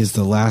Broadway, I think, is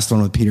the last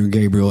one with Peter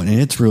Gabriel, and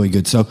it's really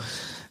good. So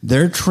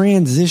they're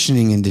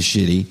transitioning into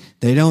shitty.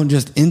 They don't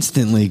just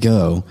instantly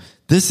go.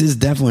 This is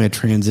definitely a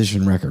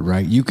transition record,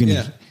 right? You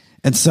can,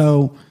 and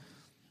so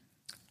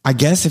I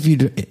guess if you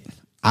do,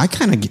 I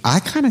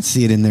kind of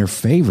see it in their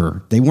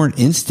favor. They weren't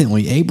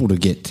instantly able to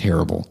get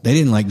terrible. They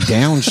didn't like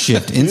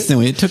downshift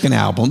instantly. It took an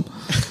album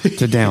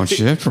to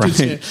downshift,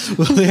 right?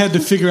 Well, they had to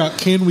figure out,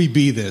 can we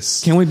be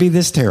this? Can we be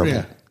this terrible?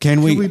 Yeah.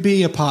 Can we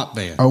be a pop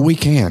band? Oh, we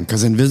can,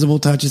 because Invisible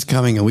Touch is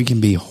coming and we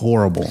can be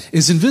horrible.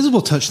 Is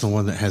Invisible Touch the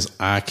one that has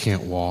I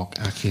Can't Walk,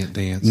 I Can't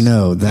Dance?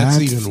 No,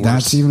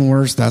 that's even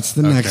worse. That's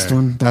the Okay. next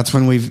one. That's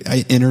when we've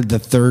entered the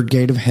third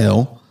gate of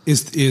hell.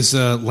 Is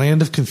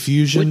Land of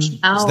Confusion? Is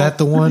that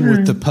the one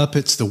with the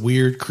puppets, the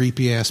weird,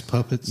 creepy ass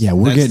puppets? Yeah,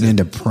 we're That's getting the-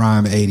 into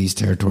prime 80s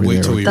territory Wait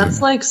there. till we- That's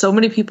like so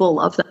many people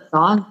love that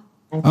song.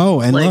 Oh,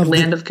 and like love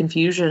Land of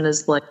Confusion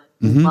is like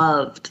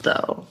loved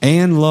though.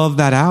 and love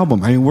that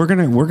album. I mean, we're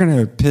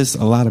gonna piss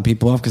a lot of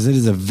people off because it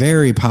is a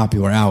very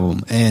popular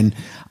album, and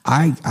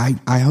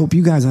I hope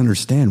you guys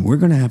understand. We're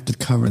gonna have to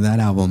cover that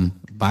album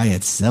by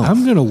itself.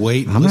 I'm gonna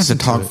wait. And I'm gonna have to listen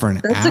talk it. for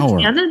an That's hour.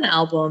 a canon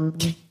album.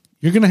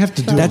 You're gonna have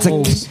to do That's a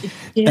whole.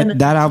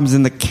 that album's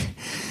in the.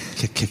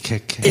 It's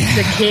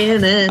a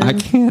canon. I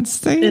can't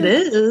say It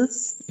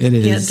is. It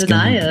is. Can't It's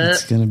deny gonna, it.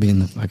 It's going to be in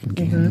the fucking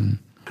canon.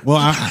 Well,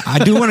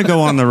 I do want to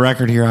go on the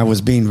record here. I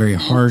was being very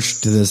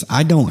harsh to this.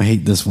 I don't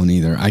hate this one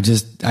either. I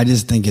just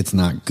think it's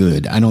not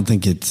good. I don't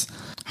think it's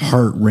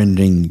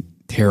heart-rending,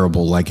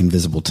 terrible like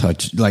Invisible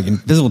Touch. Like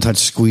Invisible Touch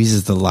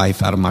squeezes the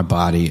life out of my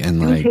body,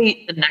 and I like,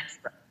 hate the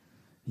next one.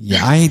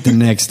 yeah, I hate the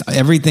next.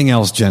 Everything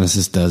else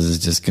Genesis does is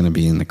just going to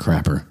be in the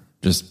crapper.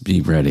 Just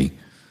be ready.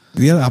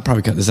 I'll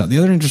probably cut this out. The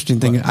other interesting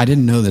thing, I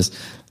didn't know this.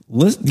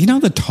 You know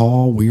the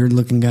tall,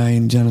 weird-looking guy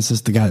in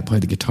Genesis, the guy that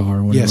played the guitar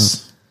or whatever?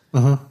 Yes.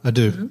 I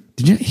do.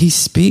 Did you? He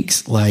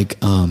speaks like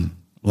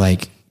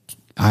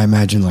I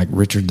imagine like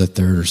Richard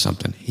III or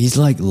something. He's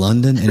like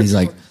London, and he's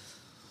like,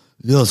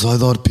 yes, I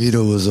thought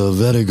Peter was a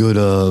very good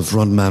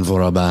frontman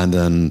for our band,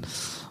 and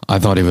I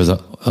thought he was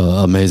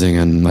amazing,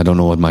 and I don't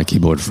know what my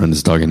keyboard friend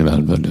is talking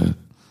about, but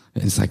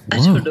it's like, whoa.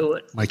 I don't know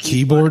what My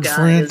keyboard guy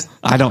friend? is.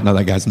 I don't know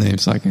that guy's name,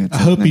 so I can't. I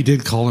hope he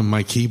did call him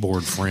my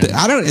keyboard friend.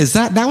 I don't. Is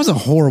that was a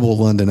horrible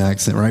London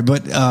accent, right?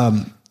 But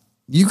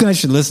you guys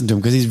should listen to him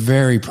because he's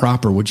very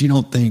proper, which you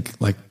don't think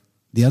like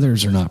the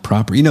others are not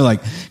proper. You know, like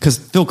because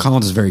Phil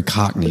Collins is very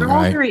Cockney, They're all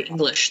right? very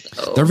English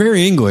though. They're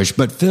very English,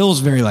 but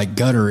Phil's very like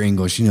gutter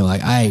English. You know,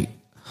 like I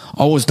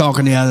was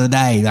talking the other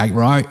day, like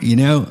right, you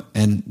know,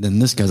 and then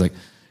this guy's like,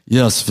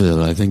 yes,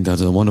 Phil, I think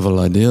that's a wonderful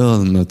idea,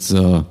 and let's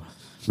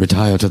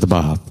retire to the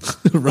bath.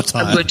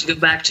 I'm going to go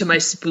back to my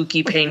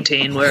spooky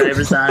painting where I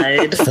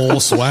reside. Full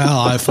swell,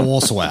 I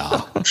full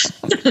swell.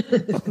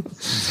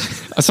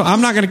 So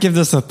I'm not going to give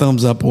this a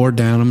thumbs up or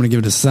down. I'm going to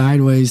give it a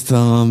sideways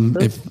thumb.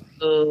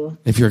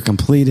 If you're a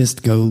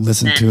completist, go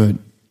listen to it.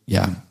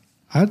 Yeah.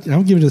 I'll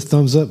give it a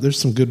thumbs up. There's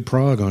some good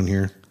prog on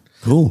here.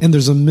 Cool. And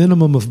there's a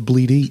minimum of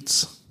bleed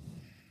eats.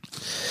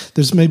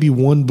 There's maybe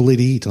one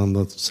bleed eat on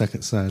the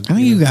second side. I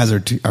think you guys are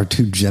too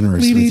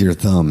generous Bleedy. with your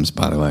thumbs,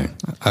 by the way.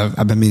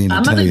 I've been meaning to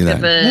I'm tell gonna you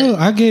give that.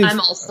 it. No, I'm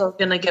also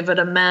gonna give it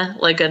a meh,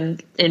 like an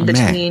in meh.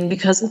 between,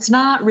 because it's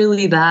not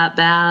really that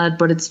bad,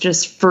 but it's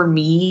just for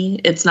me,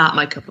 it's not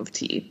my cup of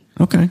tea.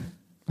 Okay.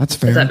 That's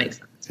fair. Does that make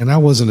sense? And I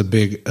wasn't a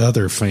big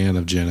other fan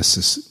of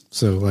Genesis.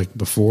 So like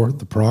before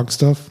the prog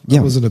stuff,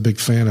 Yeah. I wasn't a big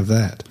fan of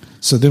that.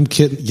 So them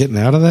getting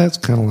out of that's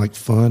kind of like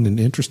fun and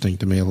interesting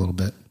to me a little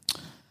bit.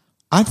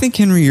 I think,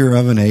 Henry, you're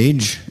of an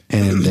age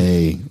and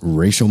a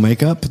racial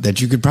makeup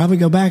that you could probably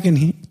go back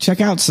and check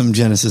out some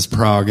Genesis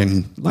prog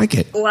and like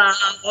it. Wow.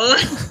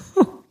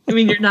 I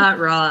mean, you're not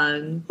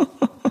wrong.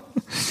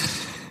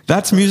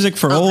 That's music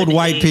for old an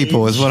white age.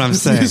 people is what I'm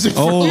saying. Music for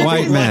Old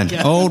white men.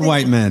 Old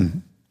white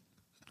men.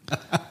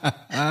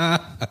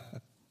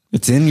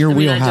 It's in your I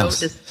mean, I don't wheelhouse.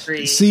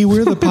 disagree. See,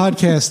 we're the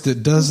podcast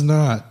that does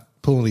not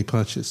pull any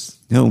punches.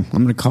 No, I'm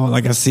going to call it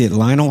like I see it.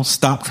 Lionel,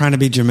 stop trying to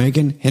be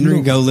Jamaican. Henry,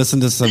 No. go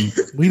listen to some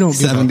We don't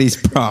give a-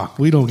 70s prog.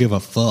 We don't give a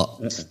fuck.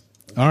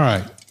 All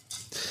right.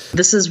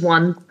 This is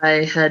one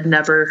I had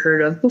never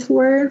heard of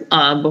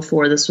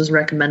before this was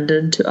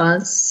recommended to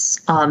us.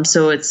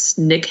 So it's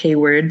Nick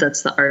Hayward,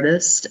 that's the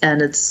artist,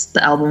 and it's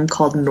the album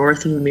called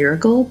North of the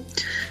Miracle.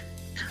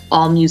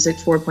 All Music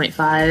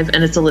 4.5,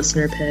 and it's a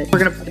listener pick. We're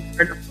going to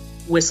put a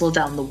Whistle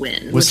Down the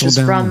Wind, Whistle which is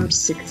Down the from Wind.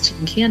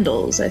 16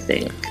 Candles, I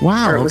think.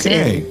 Wow, Or it was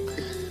okay. in.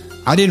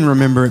 I didn't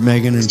remember it,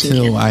 Megan,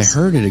 until I Candles.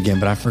 heard it again,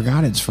 but I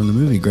forgot it's from the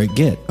movie Great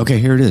Get. Okay,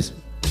 here it is.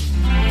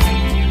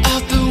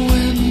 Out the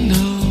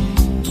window,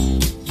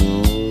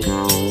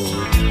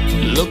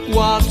 look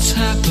what's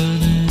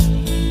happening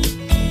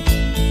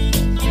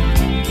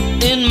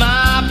in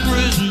my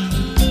prison.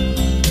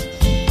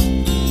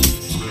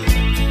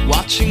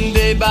 Watching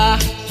day by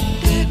day,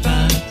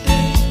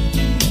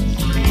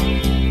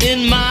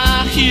 in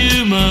my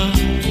humor,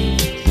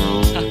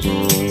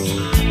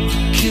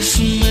 kiss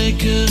and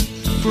make a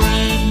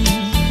friend.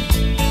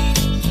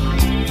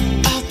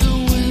 Out the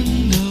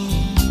window,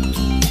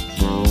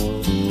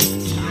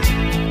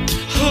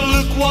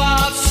 look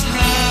what's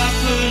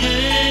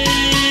happening.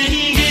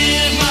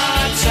 Give my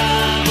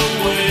time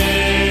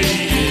away.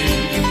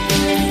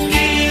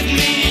 Give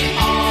me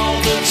all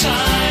the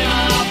time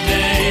of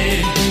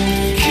day.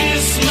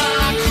 Kiss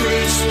my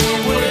Christmas.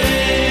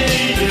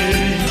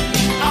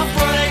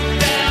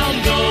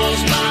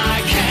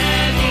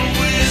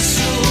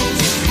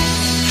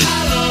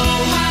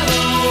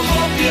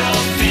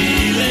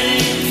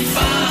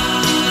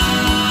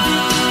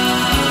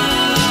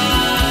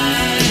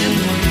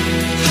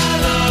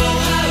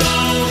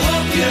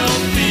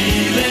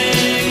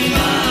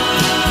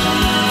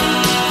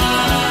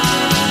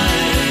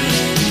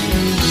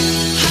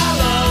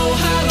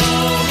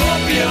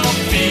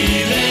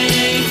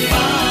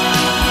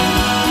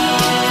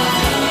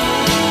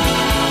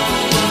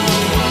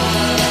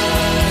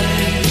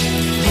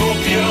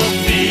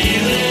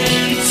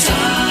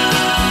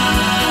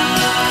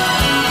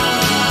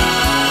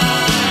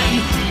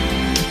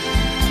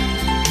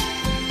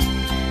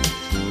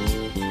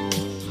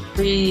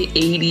 very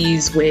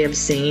 80s way of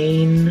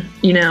singing.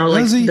 You know,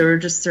 like Does he? there were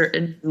just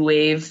certain new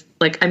wave.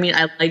 Like, I mean,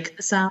 I like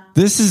the sound.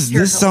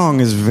 This song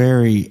is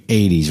very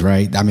 80s,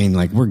 right? I mean,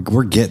 like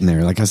we're getting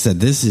there. Like I said,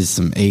 this is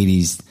some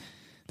 80s.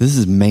 This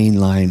is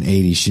mainline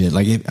 80s shit.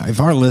 Like if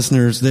our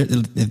listeners, if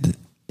the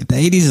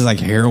 80s is like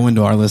heroin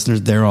to our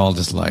listeners, they're all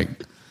just like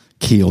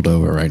keeled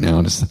over right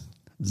now, just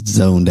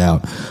zoned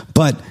out.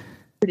 But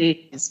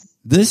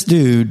this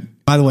dude,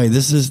 by the way,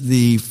 this is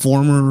the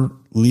former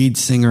lead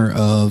singer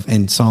of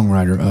and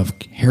songwriter of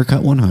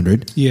Haircut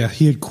 100. Yeah,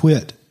 he had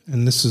quit,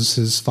 and this is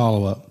his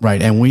follow-up.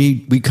 Right, and we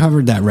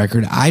covered that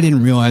record. I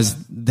didn't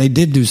realize they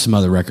did do some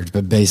other records,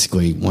 but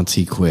basically once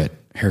he quit,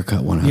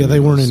 Haircut 100 Yeah, they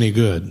weren't any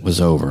good.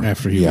 was over.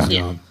 After he was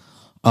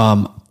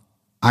gone.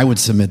 I would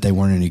submit they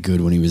weren't any good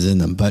when he was in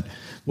them, but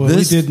Well,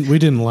 we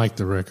didn't like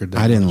the record.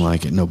 I didn't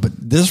like it, no. But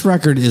this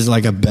record is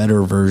like a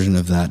better version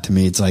of that to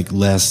me. It's like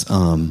less,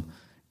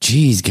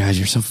 geez, guys,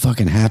 you're so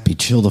fucking happy.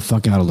 Chill the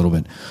fuck out a little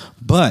bit.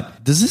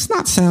 But does this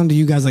not sound to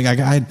you guys like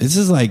this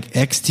is like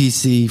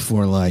XTC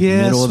for like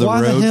middle of the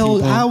why road the hell?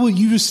 people? How would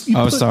you just?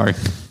 You Sorry.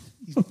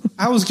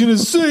 I was gonna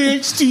say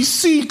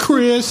XTC,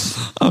 Chris.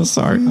 Oh,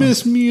 sorry.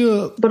 Mess me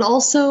up. But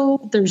also,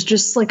 there's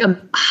just like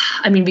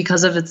I mean,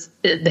 because of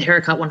the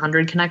Haircut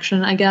 100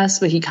 connection, I guess.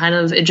 But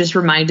it just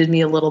reminded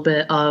me a little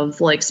bit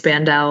of like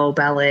Spandau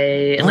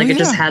Ballet, and it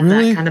just had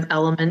really? that kind of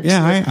element. Yeah,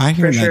 to it, I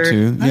hear for that sure.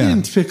 too. I Yeah,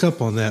 didn't pick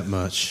up on that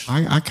much.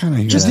 I kind of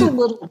hear Just that. a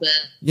little bit.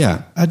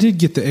 Yeah, I did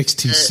get the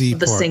XTC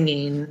The part.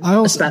 singing, I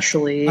also-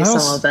 especially I some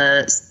also- of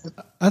it.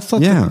 I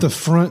thought Yeah. the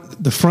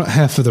front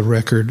half of the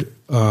record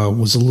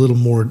was had a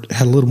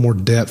little more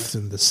depth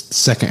than the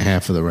second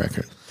half of the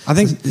record. I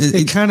think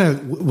It kind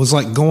of was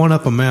like going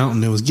up a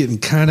mountain. It was getting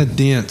kind of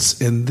dense,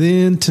 and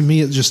then to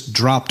me, it just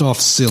dropped off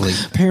silly.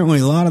 apparently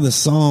a lot of the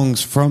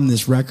songs from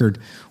this record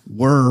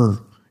were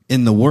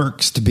in the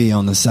works to be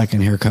on the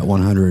second Haircut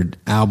 100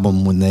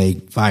 album when they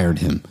fired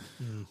him,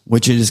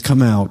 which it has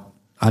come out.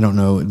 I don't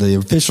know. The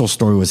official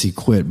story was he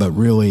quit, but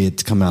really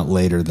it's come out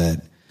later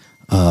that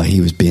he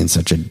was being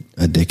such a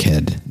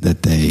dickhead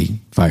that they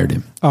fired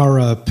him. Our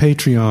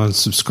Patreon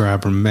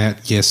subscriber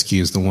Matt Yeski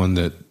is the one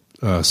that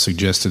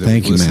suggested that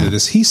Thank we you, listen to Matt.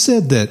 this. He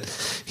said that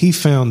he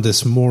found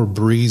this more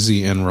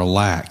breezy and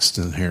relaxed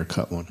than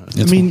Haircut 100.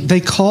 I mean,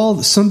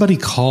 somebody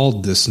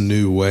called this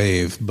new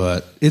wave,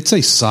 but it's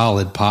a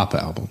solid pop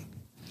album.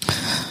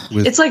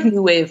 It's like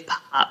new wave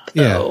pop,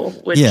 though,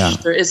 which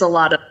there is a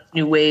lot of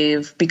new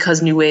wave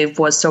because new wave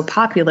was so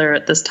popular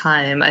at this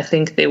time. I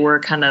think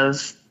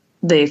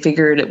they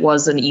figured it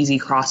was an easy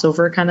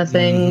crossover kind of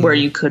thing where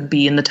you could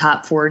be in the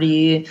top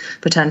 40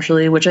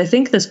 potentially, which I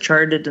think this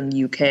charted in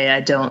the UK. I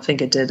don't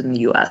think it did in the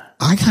US.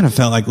 I kind of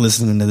felt like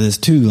listening to this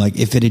too. Like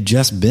if it had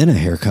just been a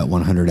Haircut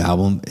 100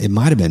 album, it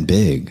might have been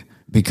big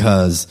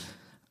because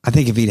I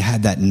think if he'd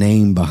had that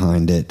name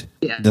behind it,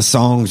 the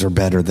songs are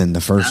better than the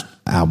first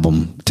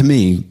album to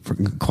me,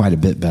 quite a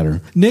bit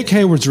better. Nick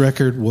Hayward's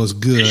record was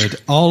good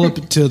all up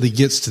until he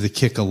gets to the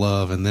Kick of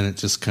Love, and then it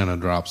just kind of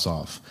drops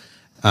off.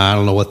 I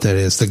don't know what that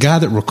is. The guy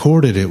that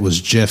recorded it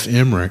was Jeff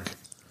Emmerich,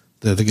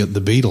 the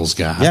Beatles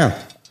guy. Yeah.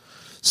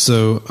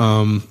 So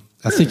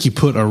I think he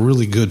put a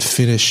really good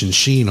finish and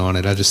sheen on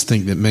it. I just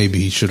think that maybe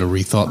he should have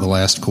rethought the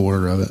last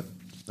quarter of it.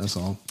 That's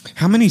all.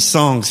 How many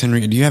songs,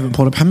 Henry, do you have it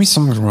pulled up? How many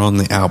songs were on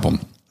the album?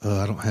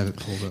 I don't have it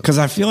pulled up. Because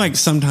I feel like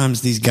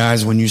sometimes these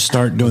guys, when you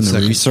start doing the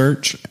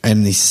research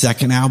and the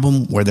second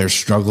album where they're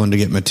struggling to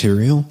get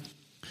material,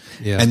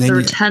 Yeah. and then There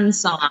were 10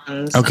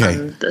 songs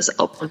on this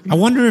album. I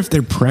wonder if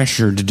they're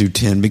pressured to do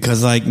 10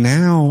 because like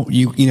now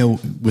you know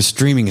with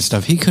streaming and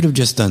stuff he could have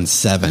just done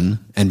 7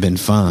 and been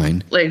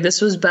fine. Like this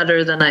was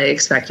better than I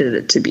expected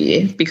it to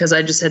be because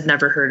I just had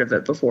never heard of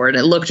it before, and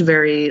it looked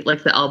very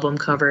like the album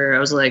cover. I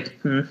was like,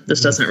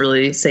 this doesn't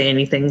really say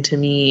anything to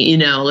me, you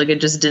know, like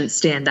it just didn't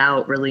stand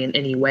out really in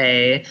any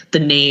way. The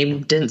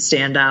name didn't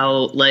stand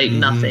out, like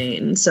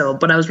nothing. So,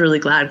 but I was really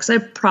glad because I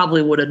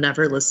probably would have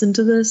never listened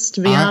to this,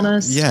 to be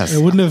honest. Yes.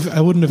 I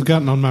wouldn't have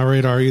gotten on my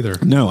radar either.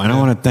 No, and I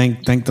want to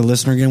thank the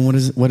listener again. What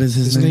is his name?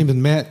 His name is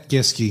Matt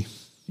Geske.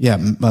 Yeah,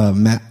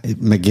 Matt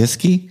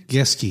McGiskey.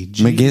 Geske.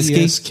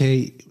 McGiskey?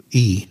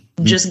 Geske.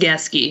 Just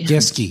Geske.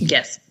 Geske.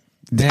 Guess.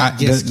 Matt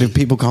Do Geske.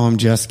 people call him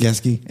Just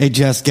Geske? Hey,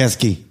 Just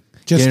Geske,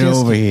 Just get Geske.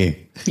 over here.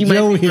 You Get might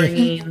over be here.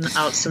 bringing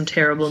out some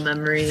terrible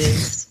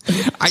memories.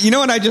 You know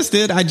what I just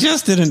did? I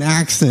just did an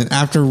accent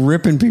after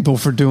ripping people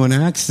for doing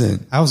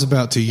accent. I was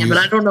about to Yeah, use. but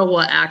I don't know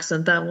what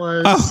accent that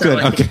was. Oh, so good,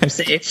 I think okay. you're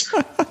safe.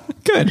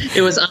 Good.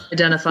 It was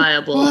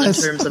unidentifiable in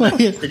terms of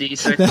ethnicity,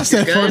 so I That's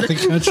think that you're part of good.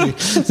 the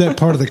country. That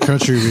part of the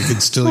country we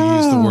can still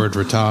use the word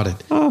retarded.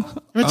 Oh,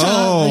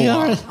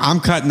 I'm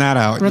cutting that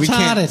out.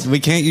 Retarded. We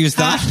can't use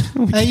that.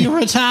 Hey, you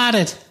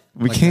retarded.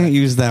 We can't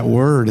use that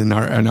word in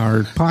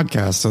our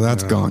podcast, so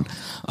that's gone.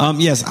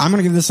 Yes, I'm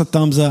going to give this a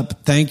thumbs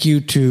up. Thank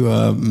you to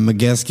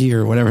McGeskey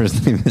or whatever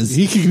his name is.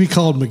 He could be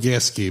called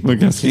McGeskey.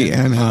 McGeskey.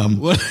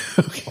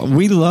 And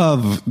we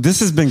love, this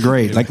has been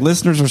great. Like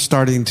listeners are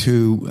starting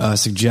to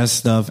suggest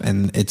stuff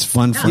and it's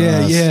fun for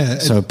us. Yeah.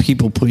 So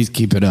people, please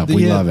keep it up.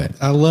 We love it.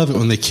 I love it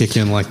when they kick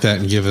in like that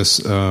and give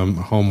us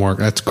homework.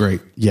 That's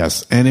great.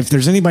 Yes. And if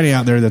there's anybody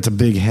out there that's a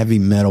big heavy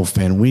metal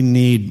fan, we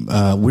need,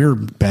 we're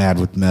bad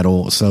with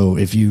metal. So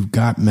if you've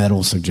got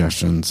metal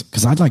suggestions,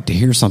 because I'd like to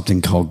hear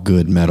something called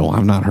good metal.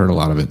 I've not heard a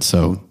lot of it.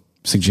 So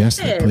suggest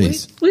it,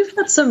 please. We've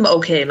got some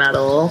okay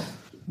metal.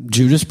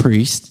 Judas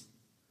Priest.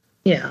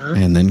 Yeah.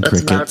 And then that's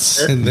Crickets.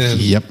 about it. And then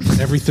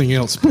everything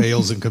else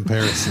pales in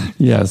comparison.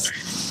 Yes.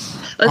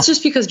 That's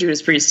just because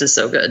Judas Priest is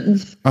so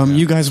good.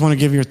 You guys want to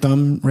give your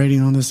thumb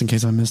rating on this in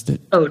case I missed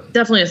it? Oh,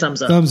 definitely a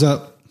thumbs up. Thumbs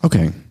up.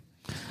 Okay.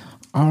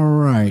 All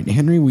right.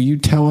 Henry, will you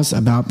tell us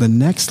about the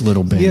next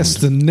little band? Yes,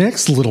 the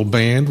next little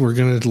band we're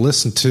going to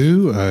listen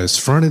to is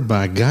fronted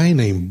by a guy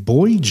named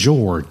Boy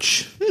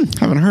George.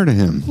 Haven't heard of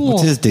him.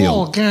 What's his deal?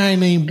 Oh, guy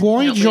named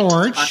Boy Can't wait to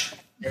George.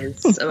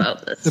 talk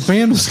about this. The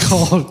band was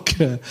called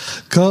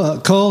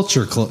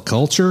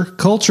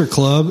Culture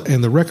Club,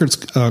 and the record's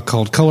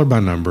called Color by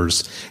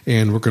Numbers.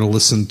 And we're going to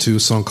listen to a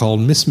song called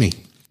Miss Me.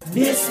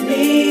 Miss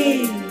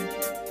me,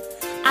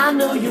 I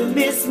know you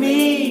miss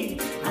me.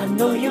 I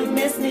know you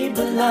miss me,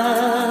 but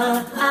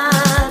I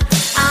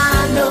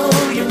know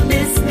you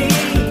miss me.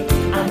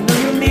 I know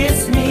you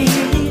miss me.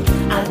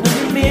 I know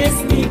you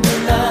miss me,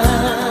 but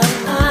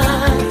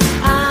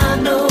I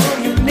know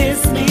you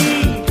miss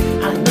me.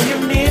 I know you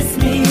miss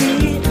me.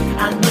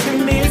 I know you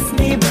miss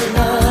me, but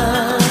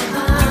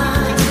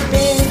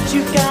bet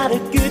you got a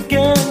good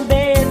gun.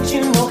 Bet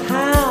you know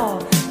how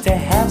to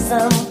have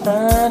some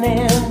fun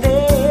and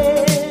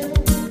then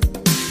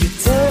you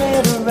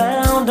turn it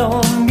around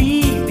on me.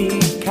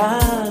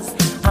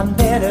 I'm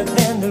better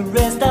than the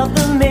rest of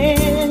the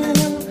men.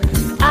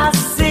 I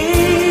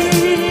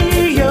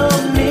see you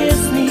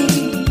miss me,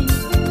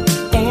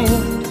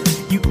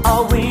 and you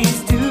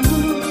always do.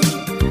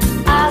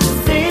 I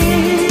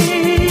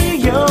see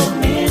you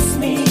miss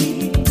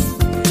me.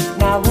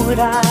 Now would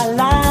I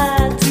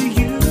lie to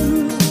you?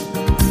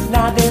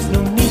 Now there's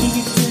no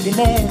need to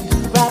demand.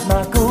 Write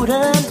my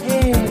golden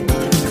hand.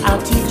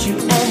 I'll teach you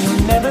and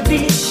you'll never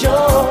be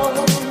sure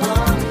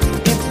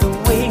if the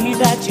way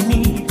that you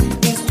need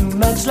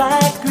much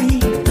like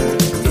greed.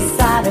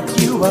 Decide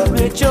if you are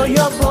rich or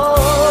you're poor.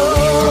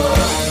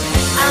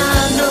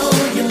 I know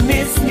you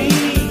miss me.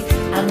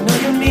 I know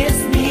you miss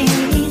me.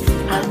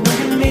 I know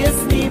you miss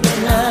me,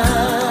 but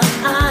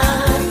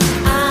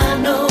I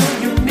know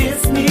you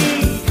miss me.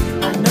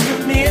 I know you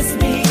miss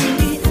me.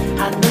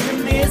 I know you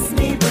miss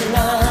me, but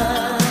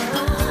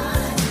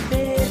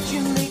bet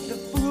you make the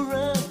fool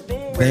run.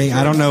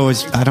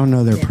 I don't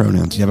know their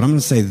pronouns yet, but I'm going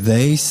to say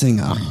they sing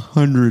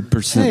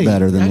 100%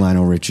 better than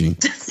Lionel Richie.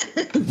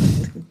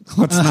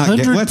 Let's not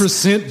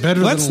 100% better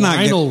than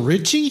Lionel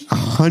Richie?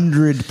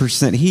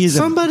 100%. He is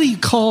somebody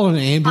call an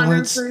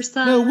ambulance.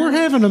 100%. No, we're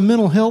having a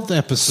mental health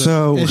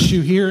episode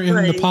issue here in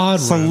the pod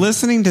room. So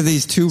listening to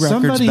these two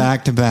records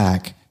back to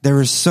back,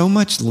 there is so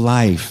much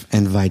life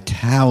and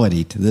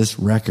vitality to this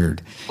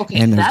record. Okay,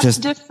 and that's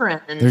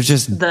different. There's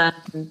just than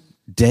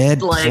dead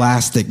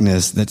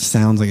plasticness that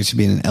sounds like it should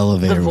be in an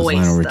elevator the with voice,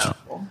 Lionel Richie. Though.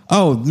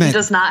 Oh, man. He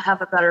does not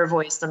have a better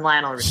voice than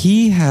Lionel Richie.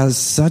 He has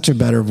such a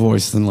better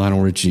voice than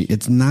Lionel Richie.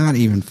 It's not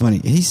even funny.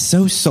 He's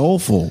so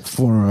soulful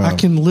for I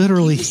can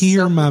literally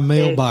hear my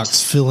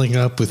mailbox filling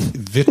up with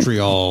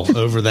vitriol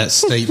over that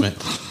statement.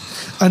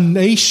 A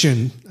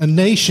nation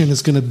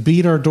is going to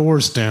beat our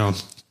doors down.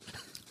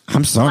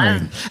 I'm sorry.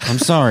 I'm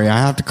sorry. I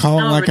have to call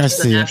it like I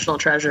see it. National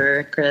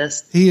treasure,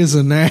 Chris. He is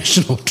a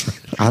national treasure.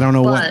 I don't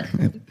know what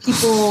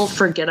people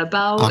forget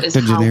about is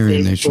how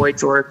big Boy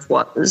George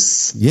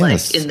was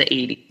like in the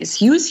 80s.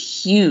 He was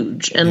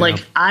huge. And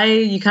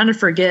you kind of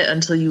forget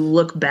until you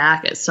look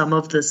back at some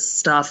of this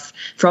stuff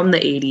from the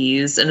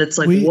 80s and it's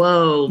like,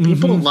 whoa,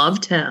 people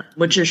loved him,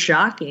 which is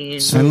shocking.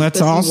 And let's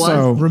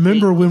also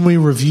remember when we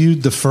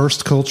reviewed the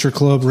first Culture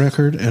Club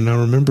record, and I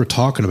remember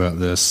talking about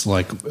this,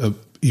 like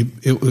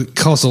it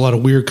caused a lot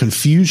of weird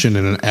confusion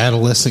in an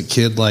adolescent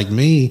kid like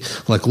me.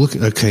 Like, look,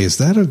 okay, is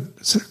that a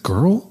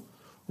girl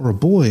or a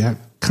boy? I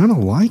kind of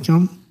like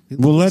him.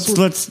 Well, let's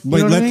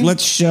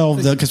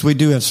shelve because we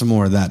do have some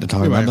more of that to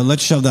talk about. But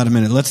let's shelve that a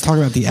minute. Let's talk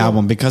about the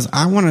album because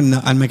I want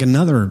to make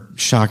another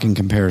shocking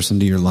comparison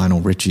to your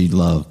Lionel Richie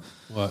love.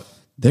 What?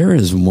 There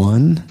is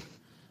 1,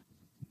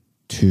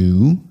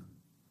 2,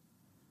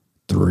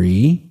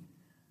 3,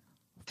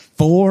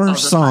 4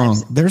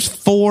 songs. There's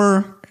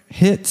 4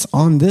 hits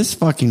on this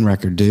fucking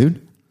record,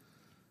 dude.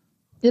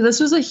 Yeah, this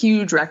was a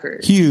huge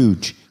record.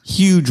 Huge.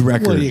 Huge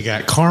record. What do you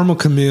got? Karma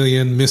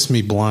Chameleon, Miss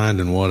Me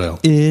Blind, and what else?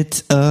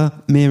 It's a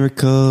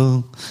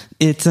miracle.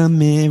 It's a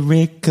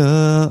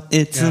miracle.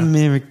 It's a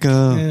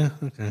miracle. Yeah,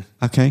 okay.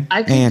 Okay.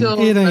 I could And go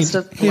It the ain't- rest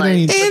of it life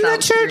ain't- in the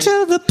without church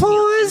hearing- of the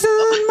poison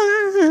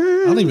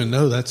I don't even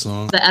know that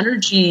song. The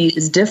energy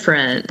is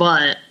different,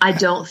 but I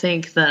don't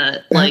think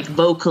that like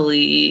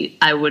vocally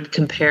I would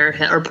compare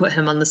him or put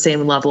him on the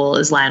same level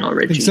as Lionel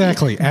Richie.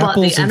 Exactly. But the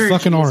Apples and energy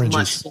fucking is oranges.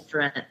 much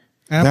different. Apples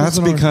That's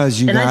and oranges.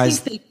 because you And I guys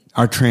think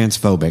are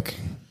transphobic.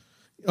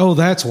 Oh,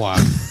 that's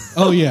why.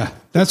 Oh, yeah.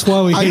 That's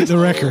why we hate the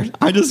record.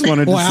 I just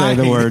wanted to Well, say I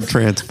the hate word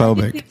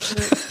transphobic.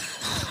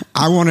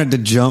 I wanted to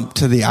jump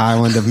to the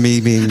island of me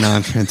being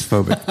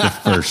non-transphobic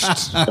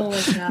first. Oh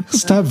my God.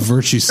 Stop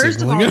virtue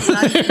First of all, signaling. it's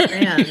not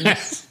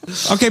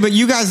trans. Okay, but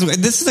you guys,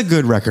 this is a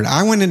good record.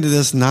 I went into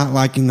this not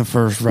liking the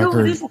first No,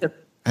 record, it is good.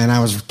 and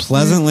I was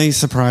pleasantly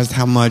surprised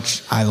how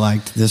much I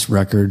liked this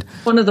record.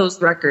 One of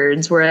those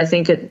records where I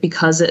think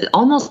because it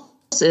almost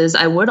is,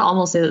 I would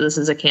almost say that this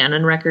is a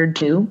canon record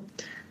too,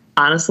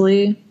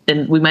 honestly.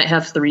 And we might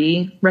have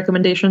 3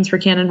 recommendations for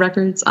canon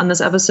records on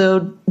this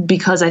episode,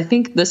 because I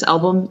think this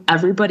album,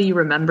 everybody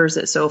remembers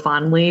it so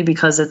fondly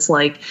because it's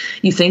like,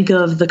 you think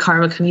of the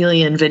Karma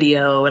Chameleon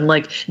video and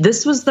like,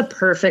 this was the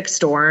perfect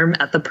storm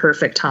at the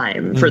perfect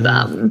time for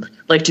them,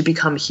 like to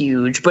become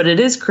huge. But it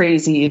is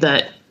crazy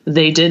that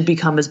they did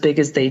become as big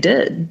as they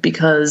did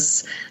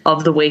because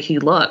of the way he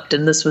looked.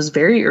 And this was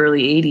very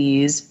early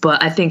 80s,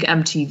 but I think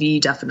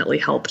MTV definitely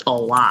helped a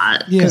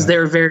lot because Yeah.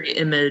 they're very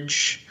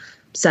image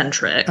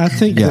centric. I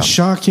think Yeah. the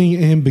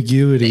shocking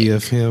ambiguity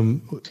of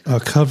him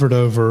covered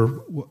over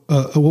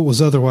what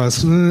was otherwise,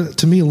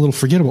 to me, a little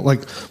forgettable.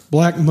 Like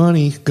Black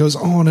Money goes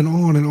on and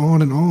on and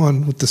on and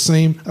on with the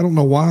same. I don't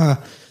know why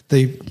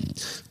they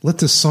let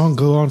this song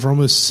go on for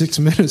almost 6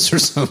 minutes or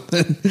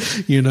something,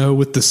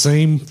 with the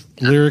same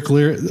lyric,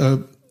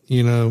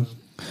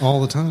 all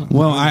the time.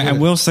 Well, I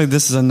will say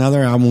this is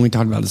another album. We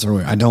talked about this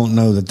earlier. I don't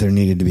know that there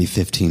needed to be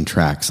 15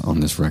 tracks on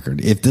this record.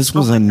 If this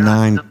was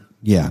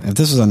if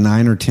this was a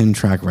 9 or 10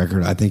 track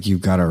record, I think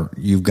you've got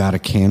a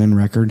canon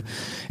record.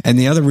 And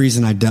the other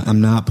reason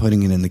I'm not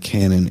putting it in the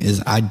canon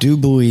is I do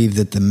believe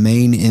that the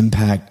main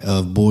impact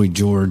of Boy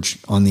George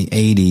on the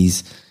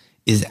 80s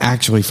is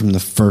actually from the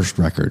first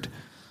record,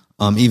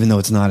 even though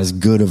it's not as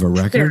good of a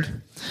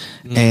record.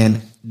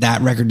 And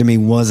that record to me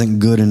wasn't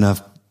good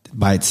enough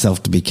by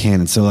itself to be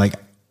canon. So like,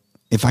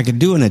 if I could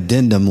do an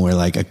addendum where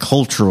like a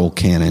cultural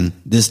canon,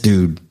 this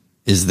dude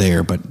is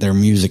there, but their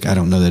music, I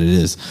don't know that it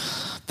is.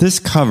 This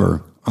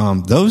cover,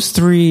 those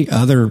 3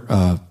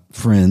 other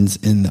friends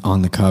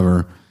on the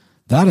cover,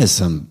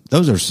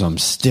 those are some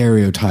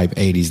stereotype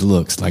 80s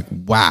looks. Like,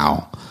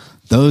 wow,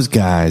 those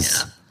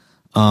guys.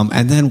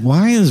 And then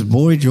why is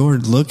Boy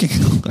George looking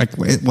like?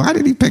 Why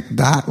did he pick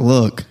that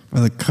look for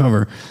the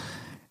cover?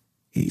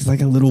 He's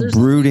like a little There's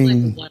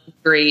brooding. like one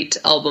great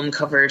album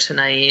cover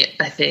tonight,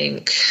 I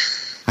think.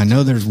 I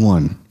know there's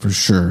one for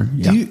sure.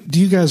 Yeah. Do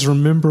you guys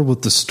remember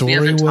what the story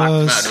haven't talked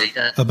was about it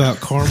yet. about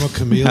Karma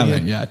Chameleon?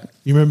 Haven't yet.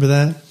 You remember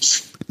that?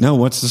 No,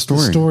 what's the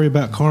story? The story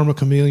about Karma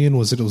Chameleon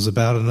was it was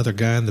about another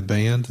guy in the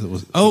band that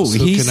was Oh, he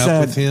hooking said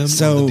up with him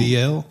so. on the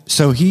DL.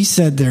 So he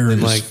said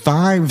there's like-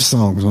 5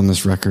 songs on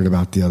this record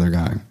about the other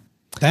guy.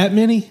 That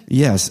many?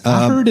 Yes,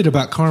 I heard it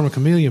about Karma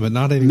Chameleon, but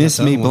not any. Miss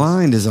about the Me other ones.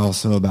 Blind is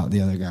also about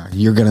the other guy.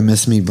 You're gonna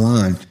miss me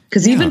blind.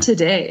 Because even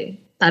today,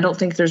 I don't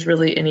think there's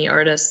really any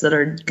artists that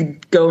are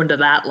going to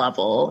that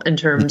level in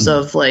terms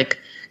of like,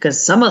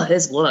 because some of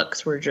his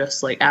looks were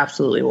just like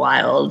absolutely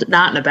wild,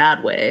 not in a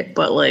bad way,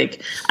 but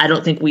like, I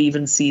don't think we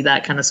even see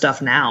that kind of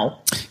stuff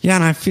now. Yeah,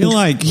 and I feel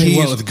like I mean,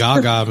 what he's- with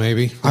Gaga,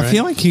 maybe. I right?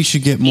 feel like he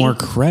should get more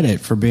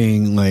credit for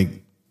being like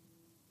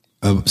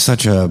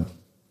such a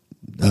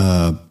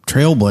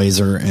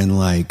trailblazer, and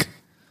like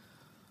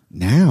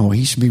now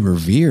he should be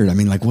revered. I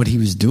mean, like what he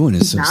was doing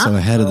is so Not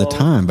ahead of the though.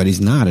 time, but he's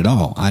not at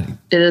all.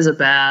 It is a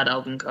bad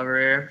album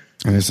cover.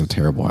 And it's a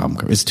terrible album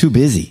cover. It's too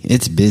busy.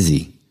 It's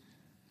busy.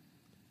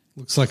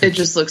 looks like It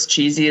just looks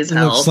cheesy as it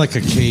hell. looks like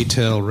a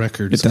K-Tel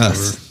Records It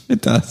does. cover.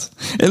 It does.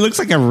 It looks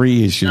like a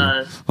reissue.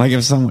 Like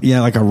if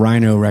like a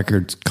Rhino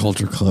Records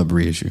Culture Club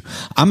reissue.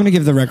 I'm going to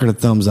give the record a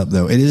thumbs up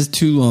though. It is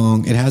too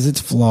long. It has its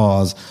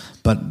flaws,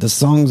 but the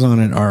songs on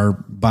it are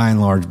by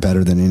and large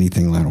better than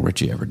anything Lionel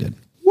Richie ever did.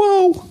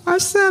 Whoa, I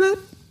said it.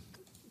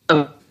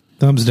 Oh,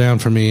 Thumbs down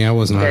for me. I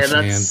was not okay, a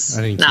fan. that's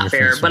I didn't not care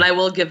fair, for but this I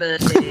will give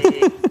it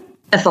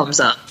a thumbs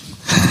up.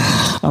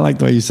 I like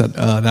the way you said,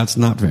 that's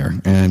not fair,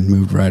 and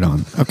moved right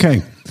on.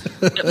 Okay.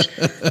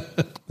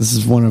 This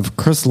is one of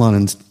Chris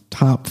Lonnon's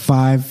top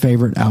 5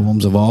 favorite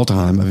albums of all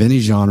time, of any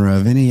genre,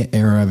 of any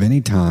era, of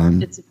any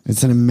time.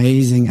 It's an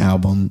amazing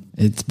album.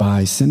 It's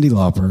by Cyndi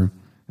Lauper.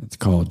 It's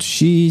called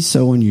She's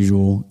So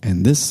Unusual,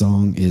 and this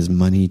song is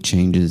Money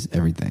Changes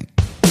Everything.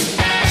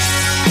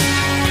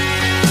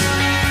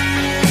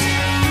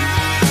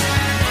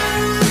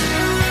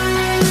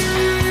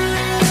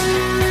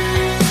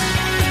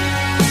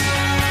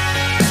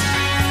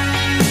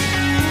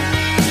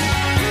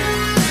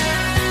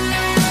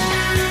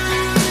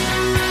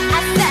 I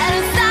said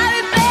I'm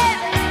sorry,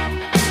 baby,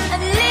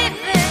 I'm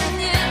leaving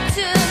you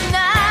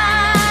tonight.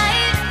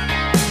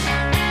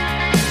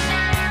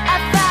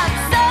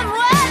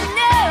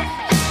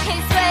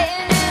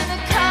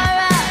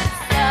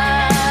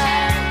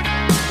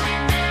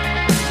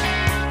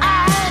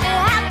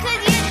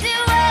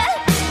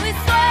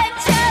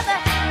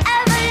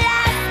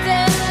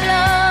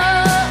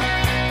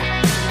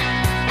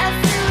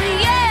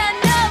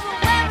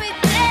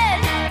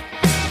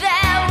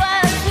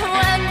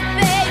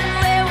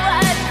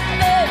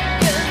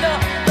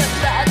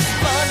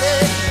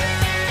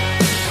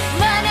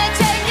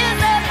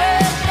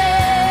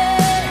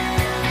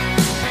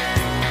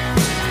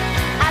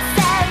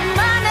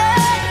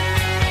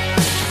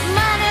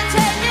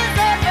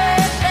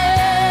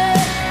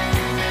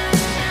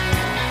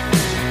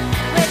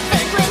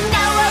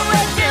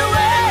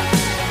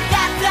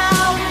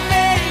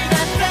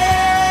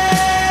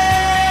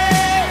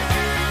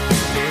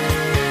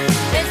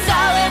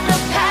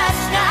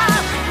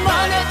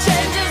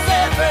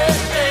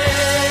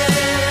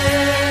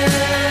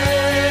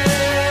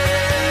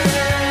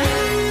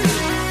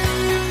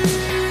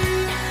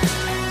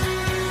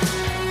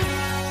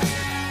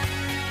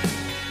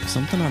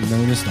 Something I've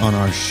noticed on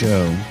our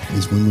show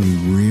is when we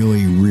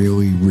really,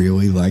 really,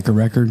 really like a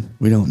record,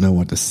 we don't know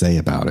what to say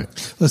about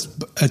it.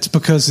 It's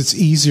because it's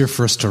easier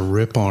for us to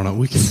rip on it.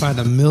 We can find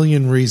a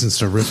million reasons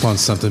to rip on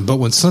something, but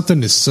when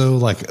something is so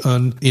like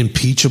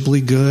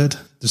unimpeachably good,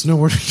 there's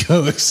nowhere to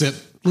go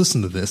except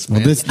listen to this,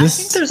 man. I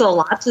think there's a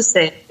lot to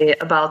say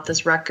about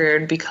this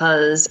record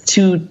because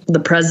to the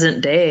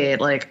present day,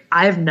 like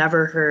I've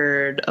never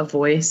heard a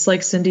voice like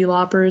Cyndi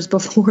Lauper's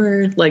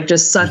before, like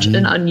just such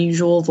an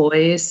unusual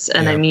voice.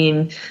 And I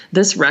mean,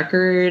 this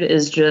record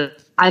is just,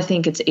 I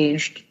think it's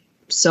aged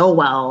so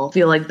well. I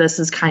feel like this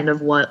is kind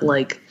of what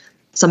like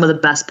some of the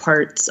best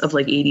parts of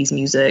like 80s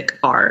music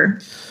are.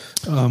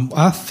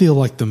 I feel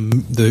like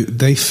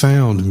they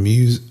found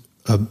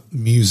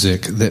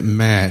music that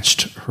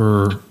matched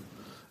her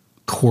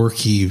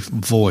quirky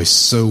voice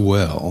so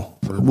well.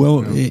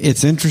 Well,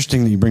 it's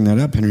interesting that you bring that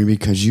up, Henry,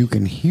 because you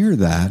can hear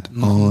that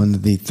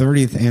on the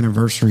 30th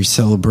anniversary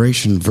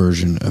celebration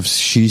version of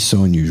She's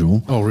So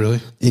Unusual. Oh, really?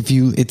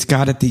 It's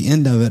got at the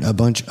end of it a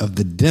bunch of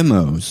the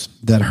demos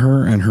that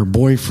her and her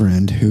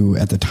boyfriend, who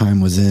at the time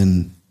was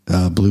in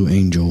Blue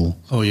Angel,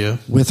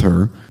 with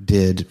her,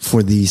 did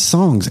for these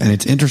songs. And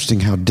it's interesting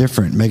how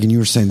different. Megan, you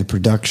were saying the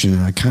production,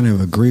 and I kind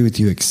of agree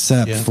with you,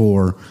 except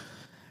for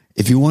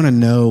if you want to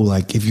know,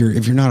 like if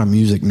you're not a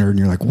music nerd and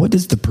you're like, what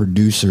does the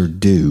producer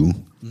do?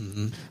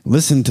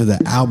 Listen to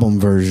the album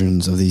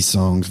versions of these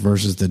songs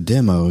versus the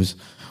demos,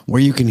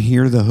 where you can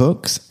hear the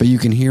hooks, but you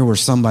can hear where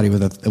somebody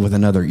with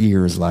another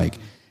ear is like,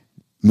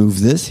 move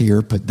this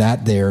here, put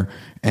that there,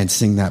 and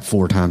sing that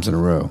 4 times in a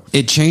row.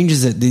 It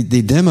changes it.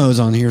 The demos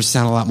on here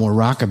sound a lot more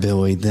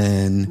rockabilly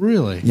than...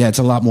 Really? Yeah, it's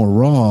a lot more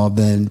raw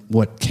than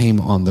what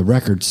came on the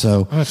record.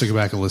 So I'll have to go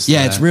back and listen to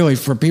that. it's really,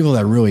 for people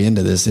that are really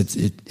into this,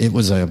 it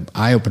was an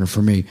eye-opener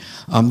for me.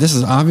 This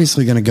is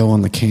obviously going to go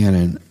on the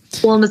canon.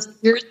 Well, and it's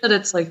weird that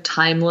it's like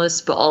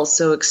timeless, but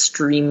also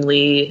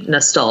extremely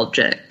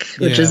nostalgic,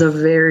 which is a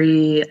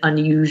very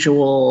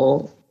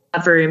unusual...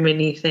 Not very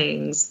many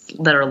things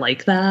that are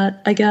like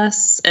that, I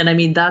guess. And I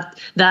mean, that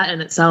in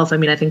itself, I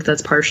mean, I think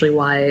that's partially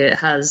why it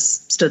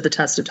has stood the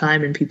test of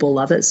time and people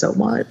love it so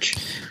much.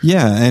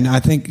 Yeah. And I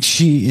think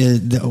she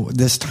is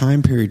this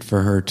time period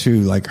for her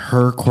too, like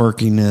her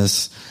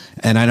quirkiness.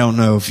 And I don't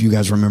know if you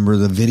guys remember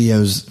the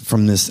videos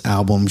from this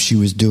album she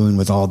was doing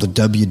with all the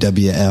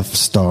WWF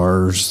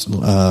stars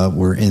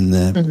were in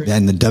the,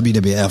 and the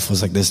WWF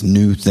was like this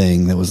new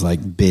thing that was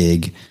like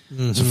big.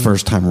 It's the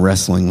first time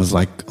wrestling was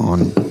like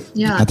on.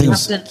 Yeah, I think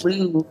it was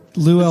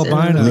Lou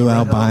Albino. Lou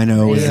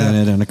Albino was in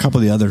it, and a couple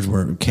of the others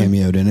were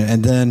cameoed in it.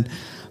 And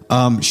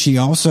then she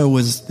also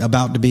was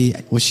about to be.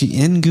 Was she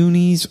in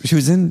Goonies? She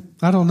was in.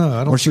 I don't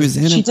know. Or she was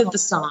in. She did the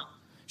song.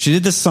 She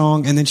did the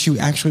song, and then she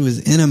actually was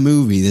in a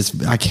movie.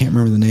 I can't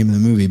remember the name of the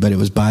movie, but it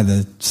was by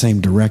the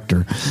same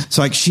director.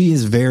 So, like, she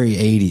is very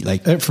 80.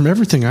 Like, from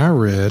everything I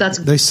read,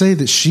 they say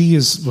that she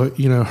is,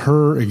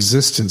 her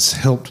existence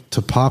helped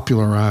to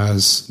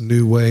popularize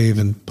new wave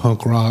and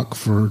punk rock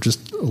for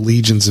just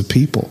legions of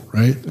people,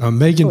 right?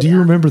 Megan, do you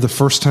remember the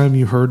first time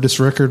you heard this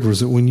record?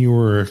 Was it when you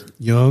were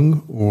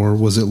young, or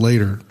was it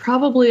later?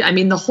 Probably. I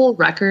mean, the whole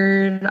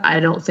record, I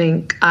don't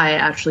think I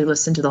actually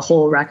listened to the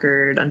whole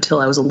record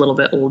until I was a little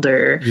bit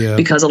older. Yeah.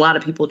 Because a lot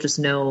of people just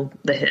know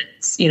the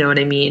hits, you know what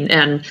I mean?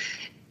 And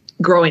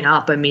growing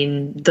up, I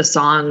mean, the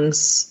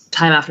songs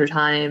Time After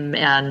Time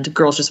and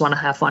Girls Just Want to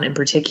Have Fun in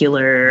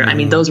particular, I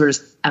mean, those were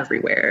just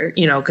everywhere,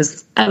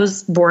 because I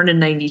was born in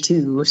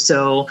 92.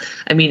 So,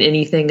 I mean,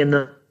 anything in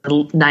the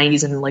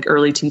 90s and like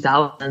early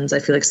 2000s, I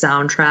feel like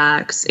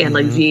soundtracks and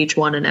like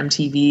VH1 and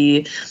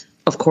MTV,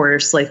 of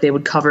course, like they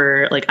would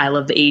cover like I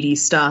Love the 80s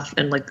stuff,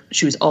 and like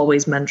she was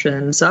always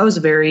mentioned. So I was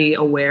very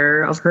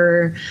aware of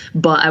her,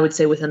 but I would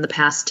say within the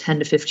past 10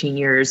 to 15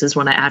 years is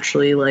when I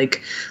actually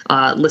like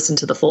listened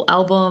to the full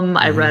album.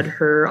 I read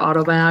her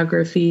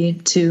autobiography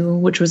too,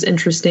 which was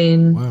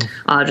interesting.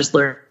 Wow. Just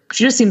learned.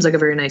 She just seems like a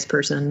very nice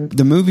person.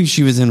 The movie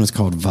she was in was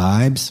called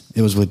Vibes.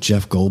 It was with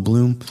Jeff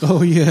Goldblum.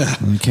 Oh, yeah.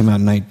 And it came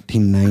out in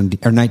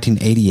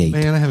 1988.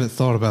 Man, I haven't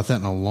thought about that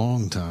in a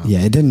long time. Yeah,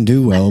 it didn't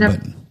do well,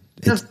 but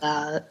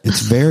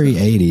it's very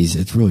 80s.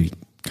 It's really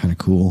kind of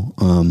cool.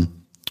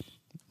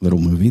 Little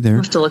movie there. I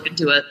have to look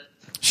into it.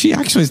 She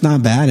actually is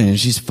not bad in it.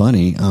 She's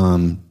funny.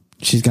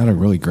 She's got a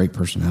really great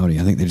personality.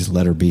 I think they just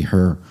let her be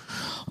her.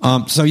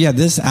 So yeah,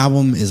 this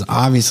album is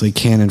obviously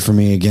canon for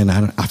me. Again,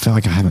 I feel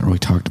like I haven't really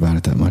talked about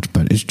it that much,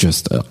 but it's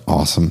just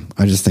awesome.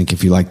 I just think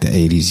if you like the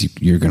 80s,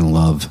 you're going to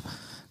love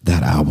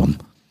that album.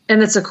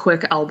 And it's a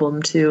quick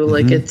album too.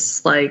 Like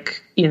it's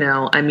like,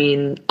 I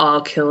mean,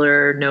 all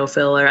killer, no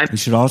filler. You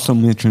should also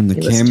mention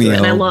the cameo.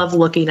 And I love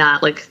looking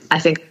at, like, I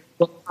think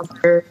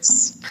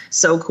covers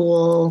so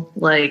cool.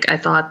 Like I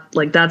thought,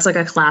 like that's like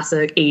a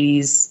classic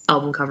 80s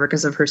album cover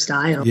because of her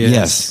style.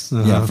 Yes.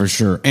 Yeah, for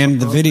sure. And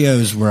the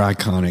videos were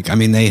iconic. I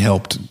mean, they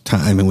helped.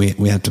 I mean,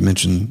 we have to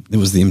mention it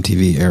was the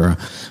MTV era,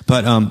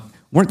 but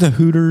weren't the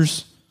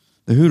Hooters?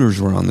 The Hooters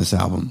were on this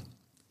album.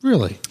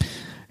 Really?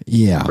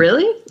 Yeah.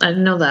 Really? I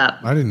didn't know that.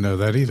 I didn't know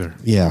that either.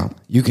 Yeah.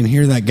 You can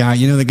hear that guy.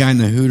 You know, the guy in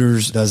the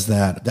Hooters does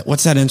that.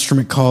 What's that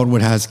instrument called?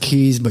 What has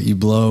keys, but you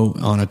blow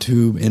on a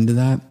tube into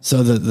that?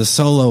 So the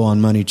solo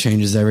on Money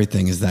Changes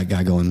Everything is that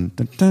guy going.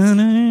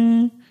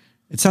 Da-da-da.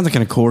 It sounds like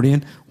an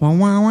accordion.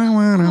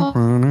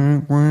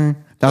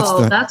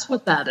 That's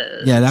what that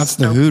is. Yeah, that's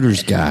the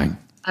Hooters guy.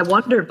 I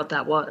wondered what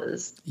that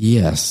was.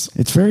 Yes.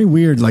 It's very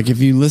weird. Like if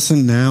you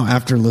listen now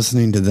after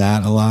listening to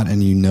that a lot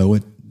and you know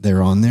it,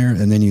 they're on there,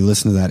 and then you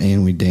listen to that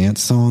And We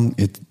Dance song,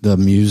 the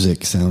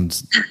music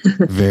sounds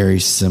very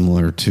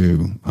similar to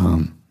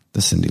the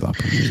Cyndi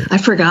Lauper music. I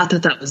forgot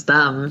that was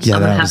them. Yeah,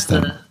 I'm that gonna was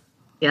have them. to.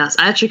 Yes,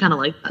 I actually kind of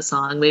like that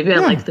song. Maybe I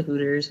like the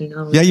Hooters. You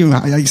know.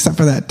 Yeah, except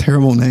for that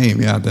terrible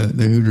name. Yeah, the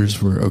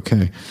Hooters were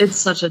okay. It's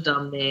such a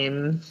dumb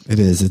name. It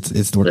is.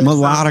 It's the word.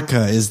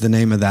 Melodica is the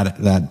name of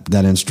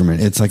that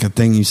instrument. It's like a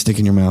thing you stick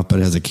in your mouth, but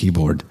it has a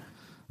keyboard.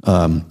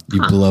 You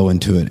blow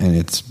into it, and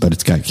it's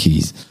got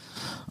keys.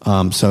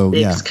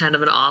 Makes kind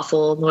of an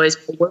awful noise,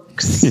 but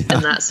works in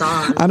that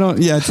song.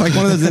 It's like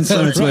one of those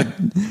instruments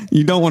that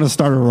you don't want to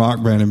start a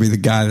rock band and be the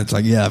guy that's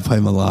like, I play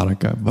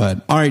melodica.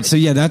 But all right, so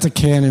that's a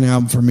canon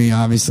album for me.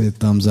 Obviously, a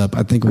thumbs up.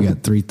 I think we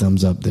got 3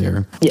 thumbs up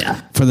there.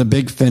 Yeah. For the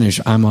Big Finish,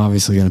 I'm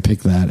obviously going to pick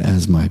that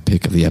as my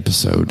pick of the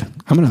episode.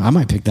 I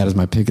might pick that as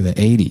my pick of the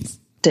 80s.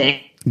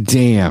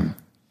 Damn.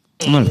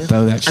 I'm going to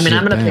throw that shit I'm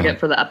going to down. pick it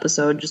for the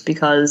episode just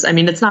because,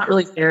 it's not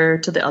really fair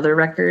to the other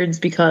records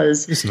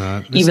because It's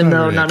not. It's even not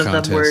though really a none of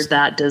them were contest.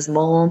 that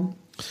dismal,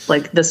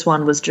 like this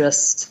one was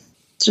it's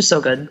just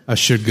so good. I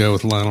should go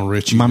with Lionel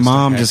Richie. My to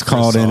mom hack just Chris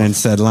called in off. and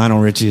said Lionel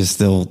Richie is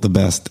still the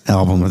best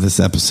album of this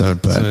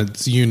episode, but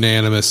It's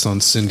unanimous on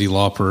Cyndi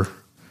Lauper.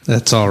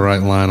 That's all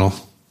right, Lionel.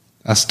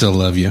 I still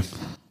love you.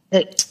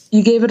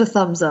 You gave it a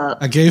thumbs up.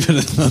 I gave it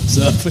a thumbs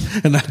up,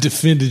 and I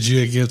defended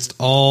you against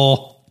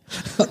all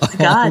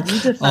God, you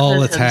defended all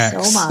him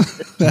attacks. so much.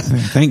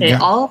 thank Hey,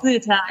 God. all of the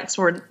attacks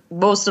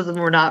most of them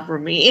were not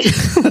from me.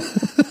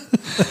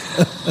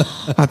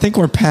 I think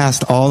we're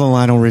past all the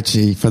Lionel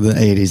Richie for the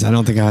 80s. I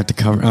don't think I have to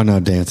cover. Oh no,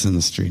 Dance in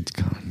the Streets,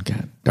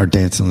 or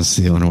Dance on the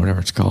Ceiling, or whatever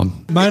it's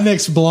called. My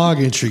next blog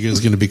entry is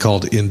going to be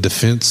called "In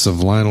Defense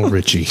of Lionel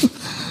Richie."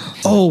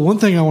 Oh, one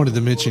thing I wanted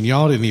to mention.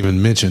 Y'all didn't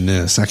even mention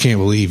this. I can't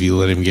believe you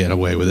let him get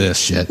away with this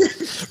shit.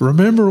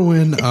 Remember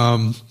when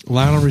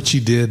Lionel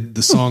Richie did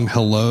the song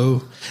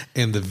 "Hello"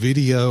 and the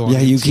video? On You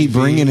MTV keep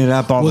bringing it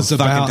up all the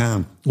fucking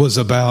time. Was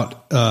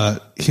about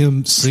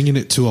him singing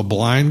it to a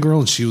blind girl,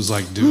 and she was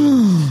like,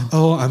 "Dude,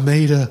 I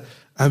made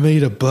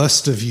a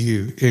bust of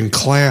you in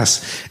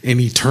class," and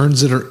he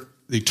turns it.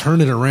 They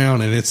turn it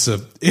around, and it's a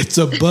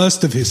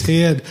bust of his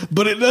head,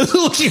 but it doesn't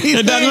look.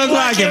 It doesn't look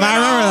like him. I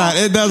remember that.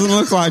 It doesn't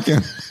look like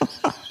him.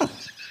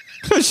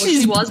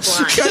 She was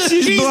blind.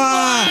 She's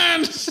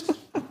blind.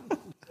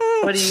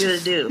 What are you gonna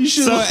do?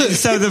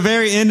 So the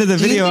very end of the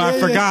video, I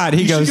forgot.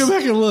 He You goes, should go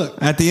back and look.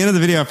 at the end of the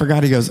video, I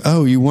forgot. He goes,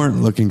 "Oh, you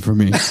weren't looking for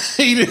me."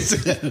 He didn't say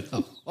that at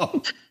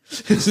all.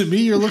 Is it me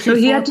you're looking So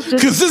he for? had to just-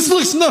 Because this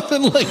looks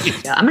nothing like it.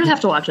 Yeah, I'm gonna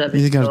have to watch that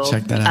video. You gotta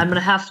check that out. I'm gonna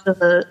have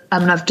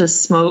to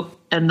smoke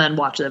and then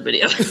watch that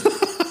video.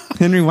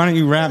 Henry, why don't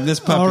you wrap this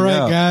puppy All right,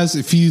 up? guys,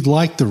 if you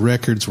like the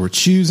records we're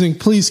choosing,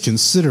 please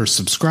consider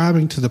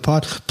subscribing to the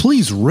pod.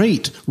 Please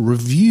rate,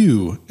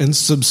 review, and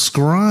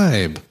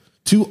subscribe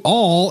to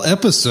all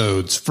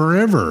episodes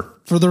forever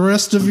for the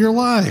rest of your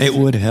life. It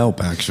would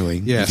help, actually,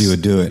 Yes, if you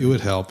would do it. It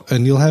would help.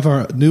 And you'll have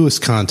our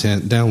newest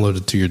content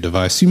downloaded to your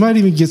device. You might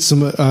even get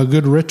some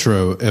good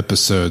retro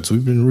episodes.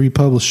 We've been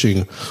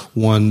republishing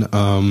one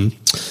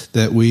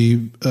that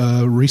we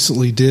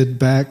recently did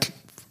back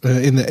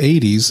in the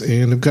 80s,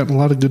 and have gotten a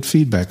lot of good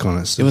feedback on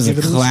it. So It was a give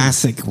listen.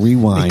 classic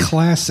rewind. A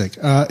classic.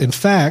 In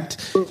fact,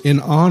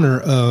 in honor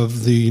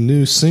of the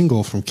new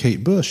single from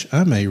Kate Bush,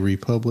 I may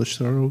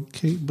republish our old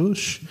Kate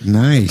Bush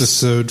Nice.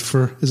 episode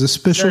as a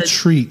special Good.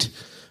 treat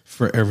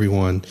for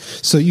everyone.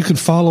 So you can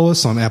follow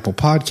us on Apple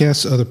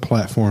Podcasts, other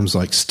platforms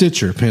like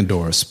Stitcher,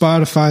 Pandora,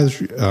 Spotify.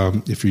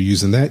 If you're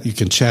using that, you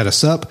can chat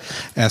us up,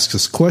 ask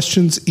us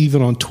questions,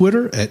 even on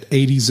Twitter at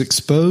 80s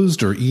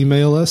Exposed, or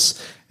email us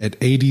at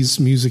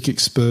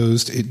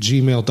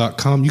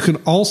 80smusicexposed@gmail.com. You can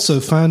also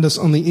find us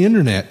on the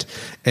internet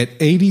at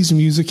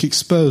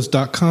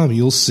 80smusicexposed.com.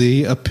 You'll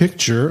see a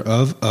picture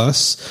of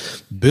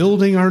us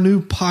building our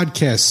new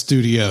podcast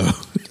studio.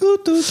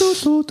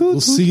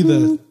 You'll see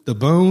the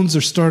bones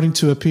are starting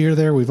to appear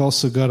there. We've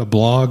also got a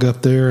blog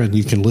up there, and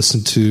you can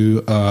listen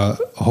to a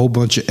whole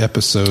bunch of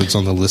episodes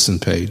on the listen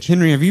page.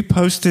 Henry, have you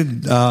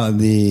posted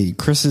the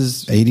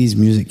Chris's 80s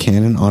music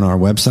canon on our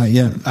website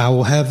yet? I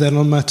will have that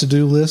on my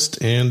to-do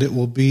list, and it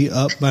will be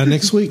up by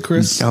next week,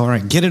 Chris. All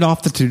right, get it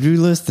off the to-do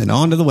list and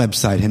onto the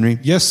website, Henry.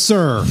 Yes,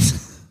 sir.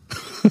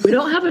 We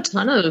don't have a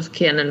ton of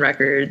Canon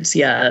records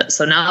yet,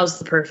 so now's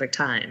the perfect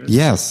time.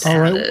 Yes. All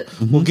right. it.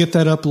 We'll get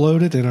that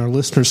uploaded, and our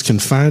listeners can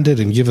find it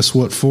and give us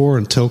what for,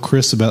 and tell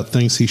Chris about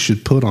things he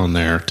should put on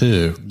there,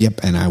 too.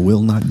 Yep, and I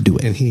will not do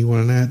it. And he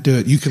will not do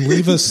it. You can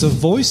leave us a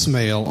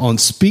voicemail on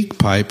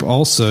SpeakPipe.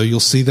 Also, you'll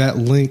see that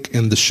link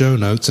in the show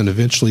notes, and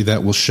eventually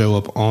that will show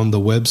up on the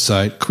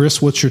website. Chris,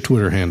 what's your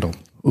Twitter handle?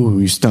 Ooh,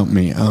 you stumped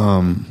me.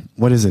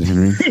 What is it,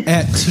 Henry?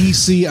 At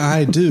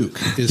TCI Duke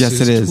is Yes,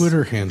 his it is.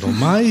 Twitter handle.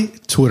 My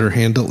Twitter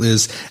handle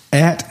is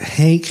at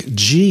Hank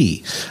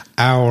G.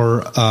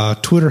 Our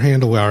Twitter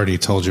handle, we already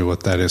told you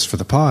what that is for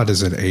the pod,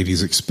 is at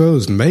 80s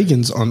Exposed.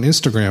 Megan's on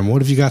Instagram.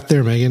 What have you got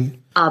there,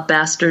 Megan?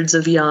 Bastards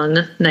of Young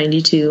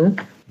 92.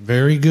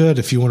 Very good.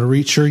 If you want to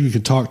reach her, you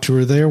can talk to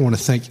her there. I want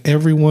to thank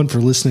everyone for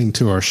listening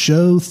to our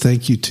show.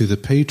 Thank you to the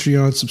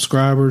Patreon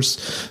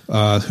subscribers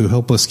who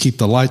help us keep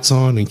the lights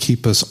on and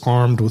keep us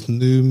armed with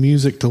new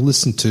music to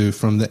listen to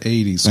from the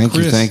 80s.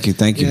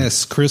 Thank you.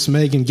 Yes, Chris,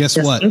 Megan, guess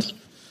what?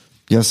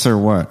 Yes, sir.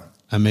 What?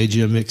 I made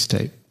you a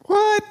mixtape.